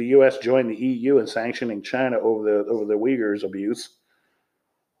 the U.S. joined the EU in sanctioning China over the Uyghurs abuse.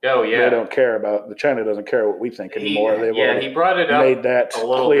 Oh yeah, they don't care about China doesn't care what we think anymore. He brought it up. Made that a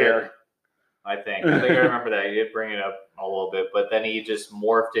little clear. Bit, I think I remember that he did bring it up a little bit, but then he just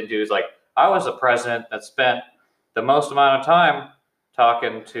morphed into he's like, I was a president that spent the most amount of time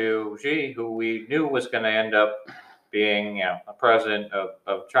talking to Xi, who we knew was going to end up being, a president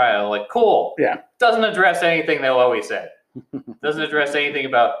of China. Like, cool. Yeah. Doesn't address anything they'll always say. Doesn't address anything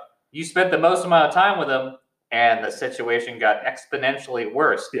about you spent the most amount of time with him and the situation got exponentially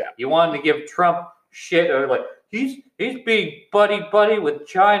worse. Yeah. You wanted to give Trump shit or like he's being buddy with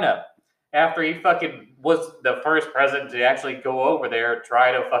China after he fucking was the first president to actually go over there,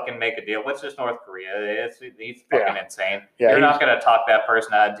 try to fucking make a deal. What's just North Korea? He's fucking insane. Yeah, You're not going to talk that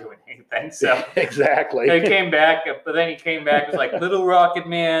person out of doing anything. So exactly. He came back, but then he came back as like Little Rocket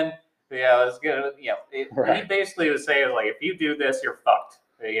Man. Yeah, it's gonna. Right. He basically was saying like, if you do this, you're fucked.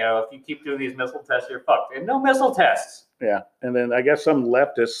 If you keep doing these missile tests, you're fucked. And no missile tests. Yeah, and then I guess some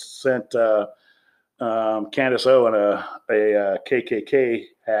leftists sent Candace Owen a KKK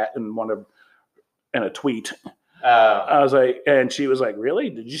hat and a tweet. I was like, and she was like, "Really?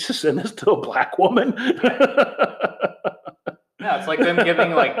 Did you just send this to a black woman?" No, it's like them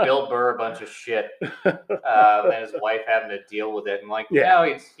giving like Bill Burr a bunch of shit, and his wife having to deal with it. And like,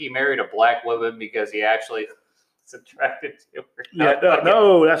 he married a black woman because he actually is attracted to her.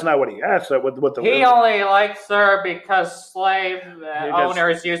 No, that's not what he asked. He only likes her because slave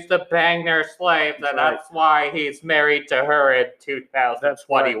owners used to bang their slaves, and that's why he's married to her in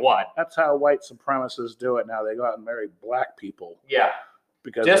 2021. That's how white supremacists do it now. They go out and marry black people. Yeah.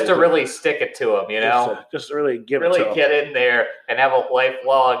 Because just to really stick it to them, just to really get in there and have a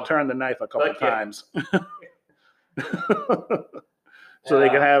lifelong turn the knife a couple times, so they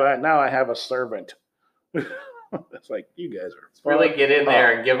can have. Now I have a servant. It's like, you guys are really get in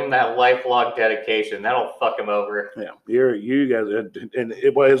there and give them that lifelong dedication. That'll fuck him over. Yeah, you guys, and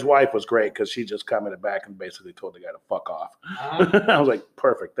his wife was great because she just commented back and basically told the guy to fuck off. I was like,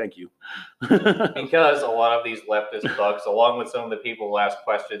 perfect, thank you. Because a lot of these leftist fucks, along with some of the people who asked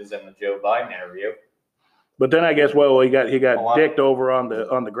questions in the Joe Biden interview. But then I guess, he got dicked over on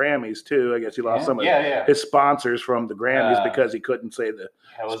the Grammys too. I guess he lost some of his sponsors from the Grammys because he couldn't say the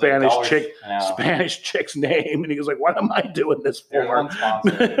Spanish chick's name, and he was like, "What am I doing this for?"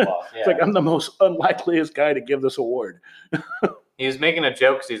 It's like, I'm the most unlikeliest guy to give this award. He was making a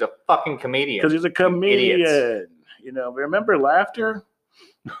joke because he's a fucking comedian. Because he's a comedian. Idiots. Remember laughter?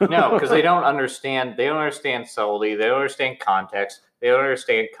 No, because they don't understand. They don't understand subtlety. They don't understand context. They don't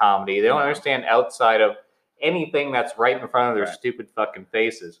understand comedy. They don't understand outside of anything that's right in front of their stupid fucking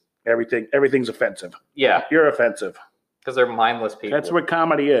faces. Everything's offensive. Yeah. You're offensive. Because they're mindless people. That's what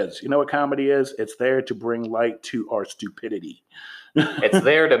comedy is. You know what comedy is? It's there to bring light to our stupidity. It's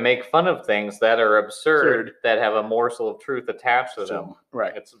there to make fun of things that are absurd, that have a morsel of truth attached to them.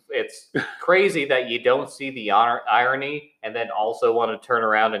 Right. It's crazy that you don't see the irony and then also want to turn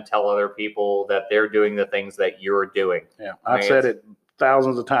around and tell other people that they're doing the things that you're doing. Yeah. I've said it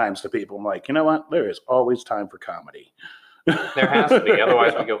thousands of times to people. I'm like, you know what? There is always time for comedy. There has to be.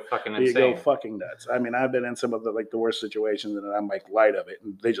 Otherwise, we go fucking insane. You go fucking nuts. I mean, I've been in some of the worst situations, and I'm like light of it,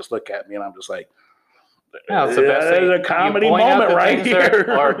 and they just look at me, and I'm just like, it's the best thing. There's a comedy moment right here.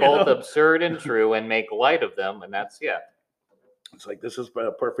 Are both absurd and true, and make light of them, and that's It's like, this is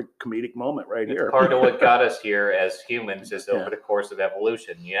a perfect comedic moment right here. Part of what got us here as humans is over the course of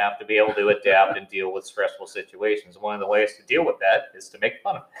evolution. You have to be able to adapt and deal with stressful situations. One of the ways to deal with that is to make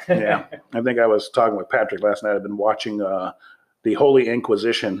fun of it. Yeah. I think I was talking with Patrick last night. I've been watching the Holy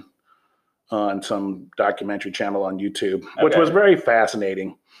Inquisition on some documentary channel on YouTube, which was very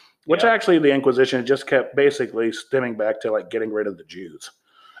fascinating. Which actually the Inquisition just kept basically stemming back to getting rid of the Jews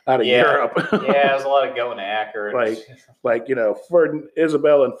out of Europe. There's a lot of going to Acre.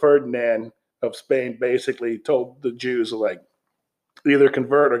 Isabel and Ferdinand of Spain basically told the Jews either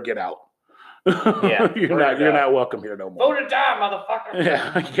convert or get out. You're not welcome here no more. Vote it down, motherfucker.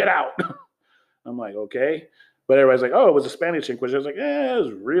 Yeah, get out. I'm like, okay. But everybody's like, oh, it was the Spanish Inquisition. I was like, it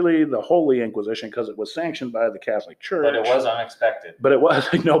was really the Holy Inquisition because it was sanctioned by the Catholic Church. But it was unexpected. But it was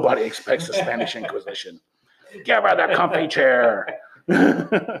nobody expects the Spanish Inquisition. Give her the comfy chair.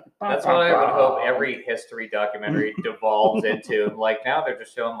 That's what I would hope every history documentary devolves into. Now they're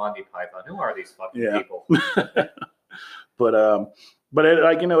just showing Monty Python. Who are these fucking people? But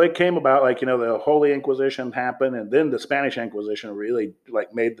it came about the Holy Inquisition happened, and then the Spanish Inquisition really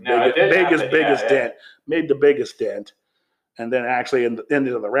made the biggest dent. Made the biggest dent, and then actually into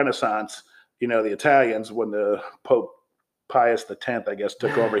the Renaissance, the Italians, when the Pope Pius X, I guess,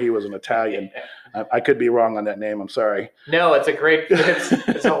 took over. He was an Italian. I could be wrong on that name. I'm sorry. No, it's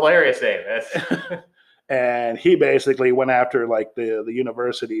it's a hilarious name. And he basically went after the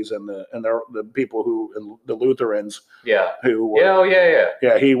universities and the people and the Lutherans. He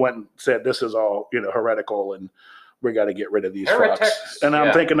went and said, this is all heretical, and we got to get rid of these fucks. And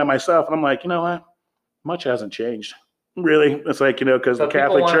I'm thinking to myself, and I'm like, you know what? Much hasn't changed. Really, it's because the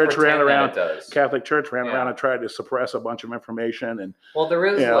Catholic Church ran around. Catholic Church ran around and tried to suppress a bunch of information, and there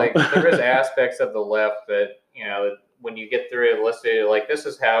is aspects of the left that when you get through it listed, this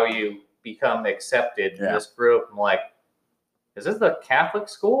is how you become accepted in this group. I'm like, is this the Catholic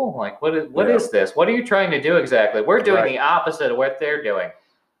school? What is this? What are you trying to do exactly? We're doing the opposite of what they're doing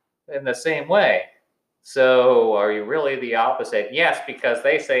in the same way. So are you really the opposite? Yes, because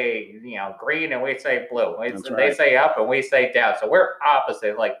they say, green and we say blue. They say up and we say down. So we're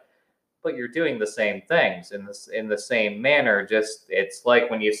opposite. but you're doing the same things in the same manner. Just it's like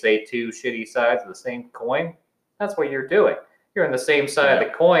when you say two shitty sides of the same coin. That's what you're doing. You're on the same side of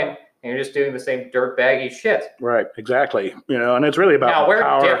the coin, and you're just doing the same dirtbaggy shit. Right, exactly. And it's really about now we're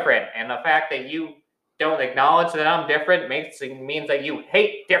power. different, and the fact that you don't acknowledge that I'm different means that you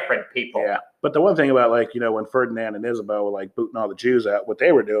hate different people. Yeah, but the one thing about when Ferdinand and Isabel were like booting all the Jews out, what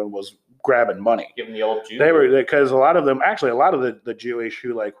they were doing was grabbing money. Giving the old Jews. They were, because a lot of the Jewish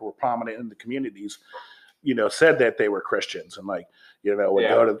who were prominent in the communities, said that they were Christians and would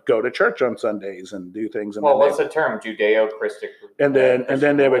go to church on Sundays and do things. And what's the term? Judeo-Christic. And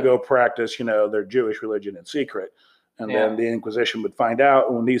then they would go practice, their Jewish religion in secret. And then the Inquisition would find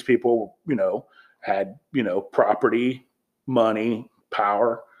out when these people, had, property, money,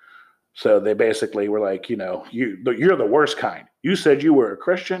 power. So they basically were like, you're the worst kind. You said you were a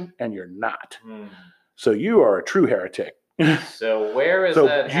Christian and you're not. So you are a true heretic. So where is so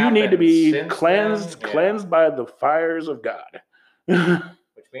that? You need to be cleansed by the fires of God.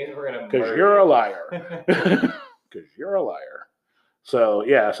 Which means we're going to because you're a liar. Because you're a liar. So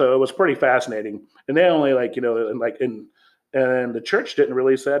so it was pretty fascinating. And they only and the church didn't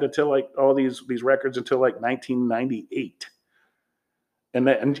release that until all these records until 1998.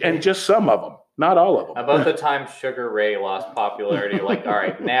 And just some of them, not all of them. About the time Sugar Ray lost popularity, all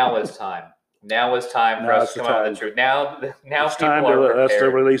right, now is time. Now is time for us to come out of the truth. Now it's people time are us to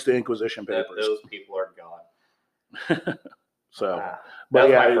release the Inquisition papers. Those people are gone. So, that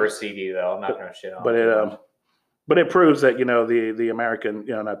was my first CD, though. I'm not going to shit on it. But it proves that the American,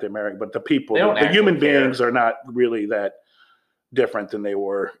 not the American, but the people, the human beings are not really that different than they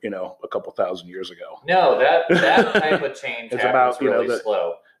were, a couple thousand years ago. No, that type of change it's happens about really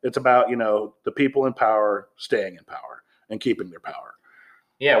slow. It's about the people in power staying in power and keeping their power.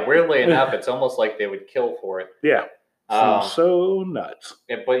 Yeah, weirdly enough, it's almost like they would kill for it. Yeah, so nuts.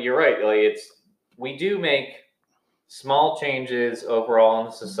 But you're right. We do make small changes overall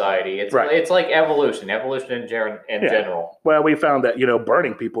in society. It's like evolution in general. Well, we found that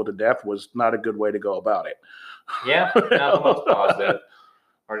burning people to death was not a good way to go about it. Yeah, not the most positive.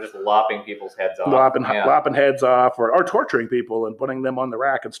 Or just lopping people's heads off. Lopping heads off, or torturing people and putting them on the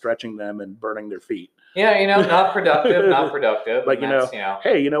rack and stretching them and burning their feet. Yeah, not productive, not productive.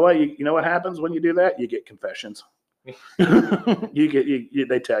 Hey, you know what? You know what happens when you do that? You get confessions.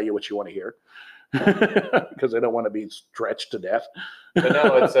 They tell you what you want to hear because they don't want to be stretched to death. But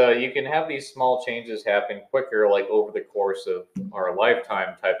no, it's you can have these small changes happen quicker, over the course of our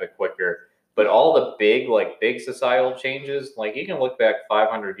lifetime, type of quicker. But all the big societal changes, you can look back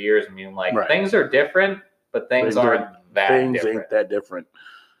 500 years and mean things are different, but things aren't that things different. Ain't that different.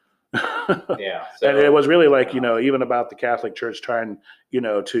 Yeah. And it was really even about the Catholic Church trying,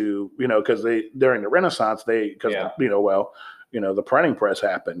 because during the Renaissance, the printing press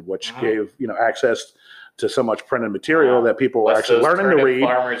happened, which gave, access to so much printed material that people were actually learning to read.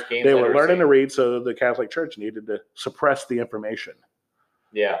 They were learning to read, so the Catholic Church needed to suppress the information.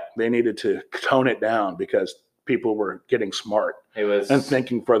 Yeah. They needed to tone it down because people were getting smart and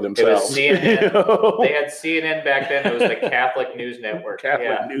thinking for It themselves. was CNN. They had CNN back then. It was the Catholic News Network.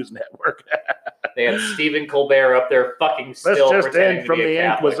 News Network. They had Stephen Colbert up there fucking still Let's just pretending end from to be the a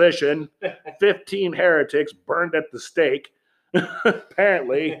Catholic. Inquisition. 15 heretics burned at the stake.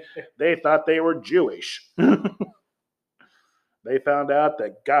 Apparently, they thought they were Jewish. They found out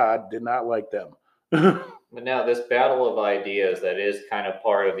that God did not like them. But now this battle of ideas that is kind of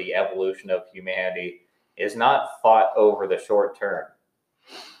part of the evolution of humanity is not fought over the short term.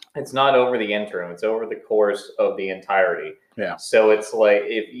 It's not over the interim. It's over the course of the entirety. Yeah. So it's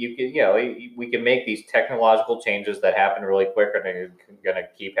if you can, we can make these technological changes that happen really quick and they're going to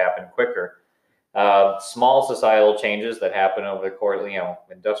keep happening quicker. Small societal changes that happen over the course,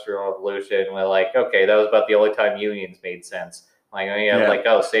 industrial revolution. We're okay, that was about the only time unions made sense.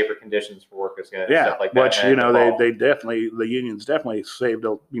 Safer conditions for workers, stuff like that. Which they definitely, the unions definitely saved,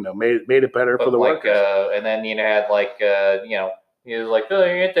 made it better for the workers. And then you had he was oh,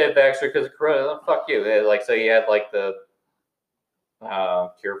 you get that extra because of corona. Fuck you. So you had the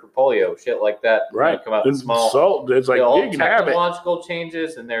cure for polio, shit like that. Right. Come out with small. So it's you can have it. Technological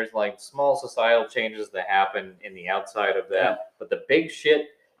changes, and there's small societal changes that happen in the outside of that. Yeah. But the big shit.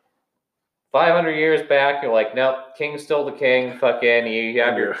 500 years back, you're nope, king's still the king. Fucking, you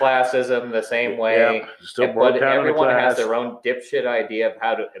have your classism the same way. Yeah, still broke down everyone in the has their own dipshit idea of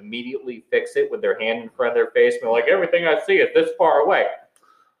how to immediately fix it with their hand in front of their face. And they're everything I see is this far away.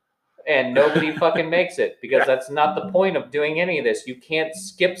 And nobody fucking makes it because that's not the point of doing any of this. You can't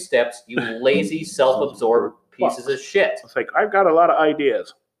skip steps, you lazy, self-absorbed pieces of shit. It's I've got a lot of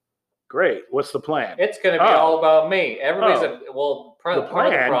ideas. Great. What's the plan? It's going to be all about me. Everybody's part of the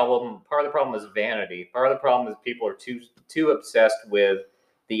problem is vanity. Part of the problem is people are too obsessed with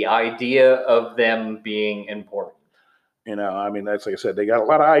the idea of them being important. I mean, that's like I said, they got a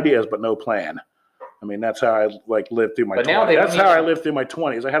lot of ideas, but no plan. I mean, that's how I lived through my 20s. That's how I lived through my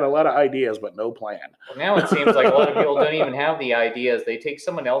 20s. I had a lot of ideas, but no plan. Well, now it seems like a lot of people don't even have the ideas. They take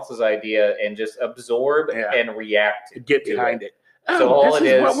someone else's idea and just absorb and react. Get behind it. So all this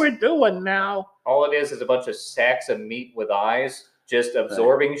is what we're doing now. All it is a bunch of sacks of meat with eyes, just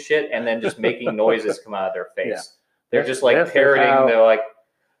absorbing shit and then just making noises come out of their face. Yeah. They're just like parroting. They're like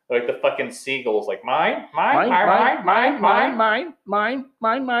the fucking seagulls, like mine.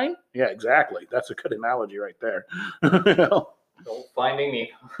 Yeah, exactly. That's a good analogy right there. Finding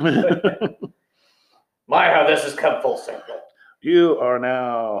me. My, how this has come full circle. You are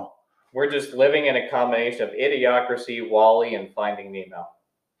now. We're just living in a combination of Idiocracy, WALL-E, and Finding Nemo.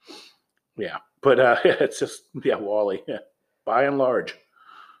 Yeah, but it's just WALL-E. Yeah, by and large.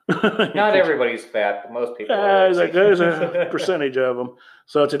 Not everybody's fat, but most people are. There's a percentage of them.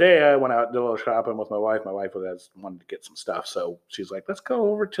 So today I went out and did a little shopping with my wife. My wife wanted to get some stuff, so she's like, "Let's go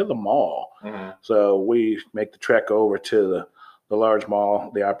over to the mall." Mm-hmm. So we make the trek over to the large mall,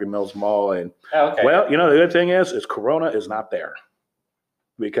 the Opry Mills Mall, and well, the good thing is Corona is not there.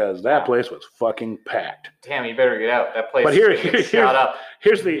 Because that place was fucking packed. Damn, you better get out. That place. But shot up.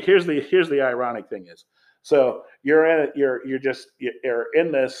 Here's the ironic thing is, so you're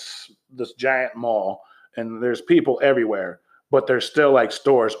in this giant mall, and there's people everywhere, but there's still like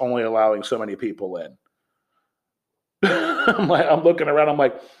stores only allowing so many people in. I'm looking around. I'm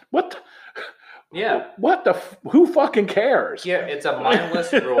like, what? Yeah. What who fucking cares? Yeah, it's a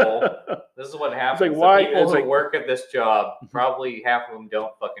mindless rule. This is what happens. It's like, why? The people who work at this job, probably half of them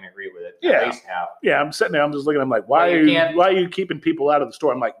don't fucking agree with it. Yeah. At least half. Yeah, I'm sitting there. I'm just looking. I'm like, why are you keeping people out of the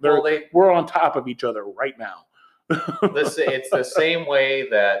store? I'm like, we're on top of each other right now. It's the same way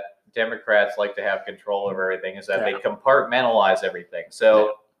that Democrats like to have control over everything. Is that they compartmentalize everything.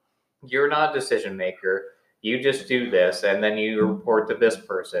 So you're not a decision maker. You just do this, and then you report to this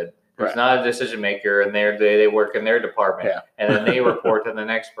person. Who's not a decision maker, and they work in their department, and then they report to the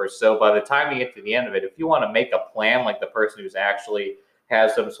next person. So by the time you get to the end of it, if you want to make a plan, like the person who's actually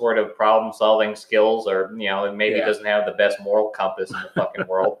has some sort of problem-solving skills, or maybe doesn't have the best moral compass in the fucking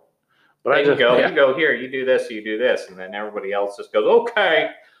world, but you go here, you do this, and then everybody else just goes, okay.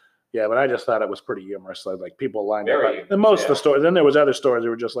 Yeah, but I just thought it was pretty humorous. Like people lined up. And most of the stores. Then there was other stores that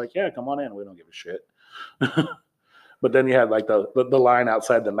were just like, yeah, come on in. We don't give a shit. But then you had like the line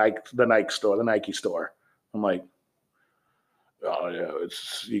outside the Nike store. I'm like, oh yeah,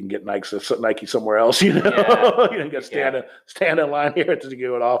 you can get Nike somewhere else. You can get stand in line here to get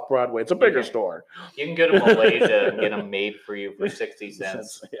it off Broadway. It's a bigger store. You can go to Malaysia and get them made for you for 60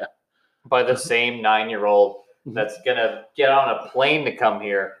 cents. Yeah, by the same 9-year-old that's gonna get on a plane to come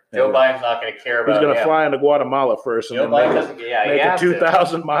here. Joe Biden's not gonna care about. He's gonna fly into Guatemala first, and then make a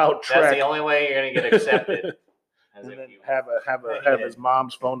 2,000-mile trek. That's the only way you're gonna get accepted. And then have his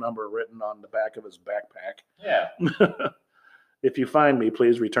mom's phone number written on the back of his backpack. Yeah. If you find me,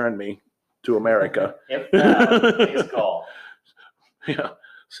 please return me to America. If not, please call.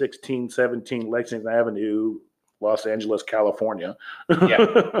 1617 Lexington Avenue, Los Angeles, California.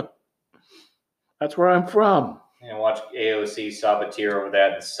 Yeah. That's where I'm from. And watch AOC Saboteur over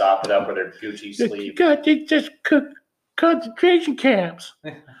that and sop it up with her Gucci sleeve. You just concentration camps.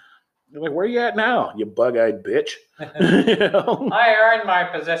 You're like, where you at now, you bug-eyed bitch? I earned my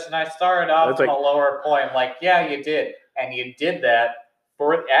position. I started off from a lower point. Like, yeah, you did. And you did that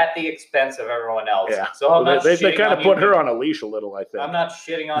at the expense of everyone else. Yeah. So I'm not they kind of put her on a leash a little, I think. I'm not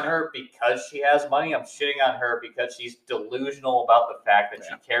shitting on her because she has money. I'm shitting on her because she's delusional about the fact that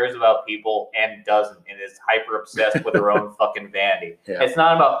she cares about people and doesn't, and is hyper obsessed with her own fucking vanity. Yeah. It's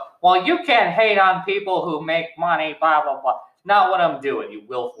not about, well, you can't hate on people who make money, blah, blah, blah. Not what I'm doing, you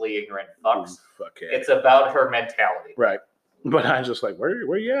willfully ignorant fucks. It's about her mentality. Right. But I'm just like,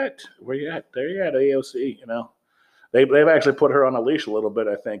 where you at? Where you at? There you at, AOC, They've actually put her on a leash a little bit,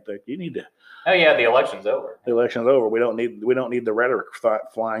 I think. That you need to. Oh yeah, the election's over. The election's over. We don't need the rhetoric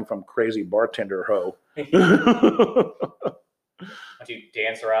flying from crazy bartender hoe. Don't you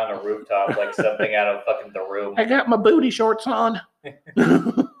dance around a rooftop like something out of fucking The Room? I got my booty shorts on.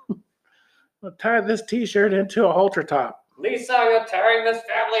 I'll tie this T-shirt into a halter top. Lisa, you're tearing this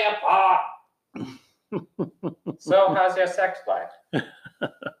family apart. So, how's your sex life?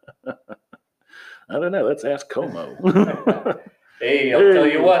 I don't know. Let's ask Como. Hey, I'll tell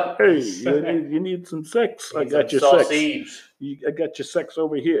you what. Hey, you need some sex. I got your sausage. Sex. I got your sex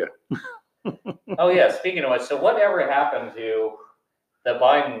over here. Oh, yeah. Speaking of which, so whatever happened to the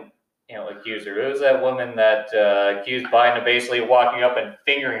Biden accuser. It was that woman that accused Biden of basically walking up and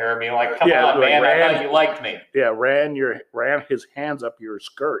fingering her and being like, come on, man, I thought you liked me. Yeah, ran his hands up your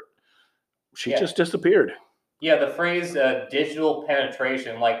skirt. She just disappeared. Yeah, the phrase digital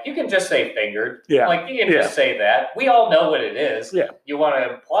penetration, like, you can just say fingered. Yeah. Like, you can just say that. We all know what it is. Yeah. You want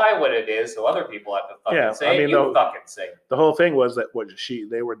to imply what it is so other people have to fucking say it. You fucking say it. The whole thing was that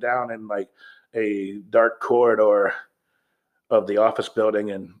they were down in like a dark corridor of the office building,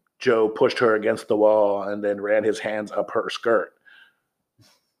 and Joe pushed her against the wall and then ran his hands up her skirt.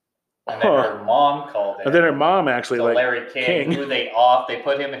 And then her mom called in. And then her mom actually, so like Larry King, who they off. They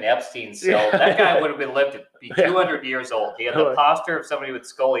put him in Epstein's cell. That guy would have been lived to be 200 years old. He had the posture of somebody with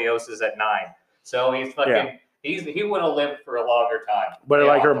scoliosis at 9. So he's fucking. He would have lived for a longer time. But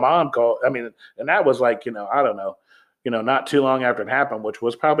like her mom called. I mean, and that was like, I don't know. Not too long after it happened, which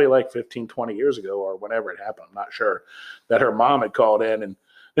was probably like 15, 20 years ago or whenever it happened. I'm not sure. That her mom had called in, and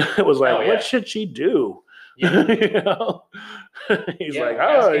it was like, what should she do? Yeah. He's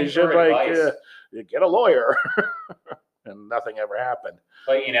like, you should like get a lawyer. And nothing ever happened.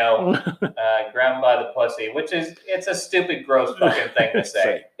 But grab him by the pussy, it's a stupid, gross fucking thing to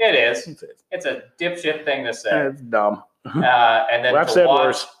say. It is. It's a dipshit thing to say. It's dumb. And then to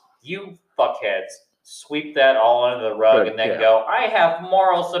watch you fuckheads sweep that all under the rug and then go, I have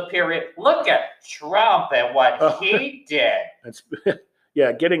moral superior. Look at Trump and what he did.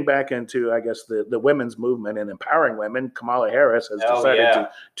 Yeah, getting back into, I guess, the women's movement and empowering women, Kamala Harris has decided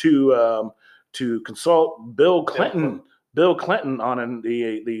to consult Bill Clinton on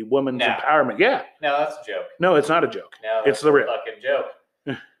the women's empowerment. Yeah. No, that's a joke. No, it's not a joke. No, it's the real fucking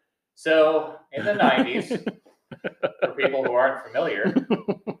joke. So in the 90s, for people who aren't familiar,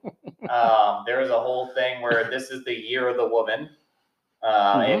 there was a whole thing where this is the year of the woman,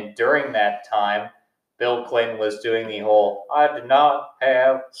 and during that time, Bill Clinton was doing the whole, I did not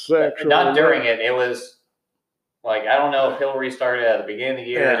have sexual. Not during it. It was like, I don't know if Hillary started at the beginning of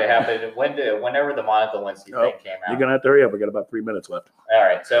the year. It happened whenever the Monica Lewinsky thing came out. You're going to have to hurry up. We got about 3 minutes left. All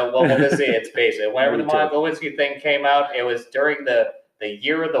right. So, we'll just see. It's basic. Whenever the Monica Lewinsky thing came out, it was during the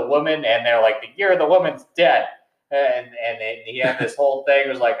year of the woman, and they're like, the year of the woman's dead. And he had this whole thing. It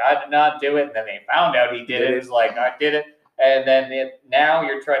was like, I did not do it. And then they found out he did it. It was like, I did it. And then now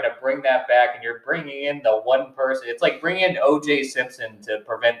you're trying to bring that back, and you're bringing in the one person. It's like bringing in O.J. Simpson to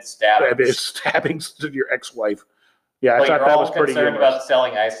prevent stabbings. Stabbings to your ex-wife. Yeah, I thought that was pretty concerned about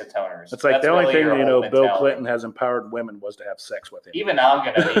selling isotoners. It's like the only thing Bill Clinton has empowered women was to have sex with him. Even I'm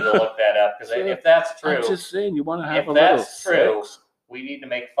going to need to look that up, because if that's true, I'm just saying, you want to have a little sex. If that's true, we need to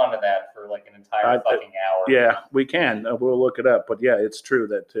make fun of that for like an entire fucking hour. Yeah, we can. We'll look it up. But yeah, it's true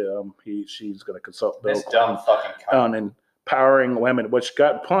that she's going to consult Bill Clinton dumb fucking cunt. On empowering women, which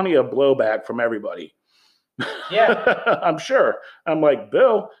got plenty of blowback from everybody. Yeah. I'm sure. I'm like,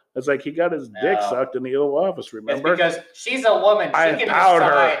 Bill, it's like he got his dick sucked in the Oval Office, remember? It's because she's a woman. She can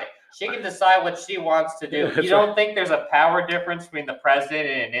decide. She can decide what she wants to do. You don't think there's a power difference between the president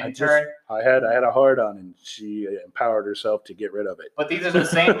and an intern? I had a hard on, and she empowered herself to get rid of it. But these are the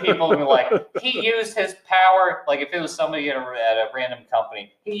same people who are like, he used his power, like if it was somebody at a random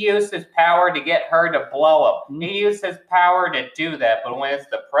company, he used his power to get her to blow up. Mm-hmm. He used his power to do that. But when it's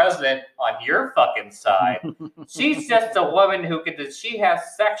the president on your fucking side, she's just a woman she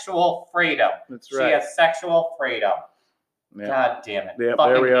has sexual freedom. That's right. She has sexual freedom. Yeah. God damn it. Yeah,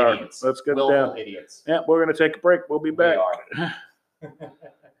 fucking there we are. Idiots. Let's get Willful down. Idiots. Yeah, we're going to take a break. We'll be back. We are.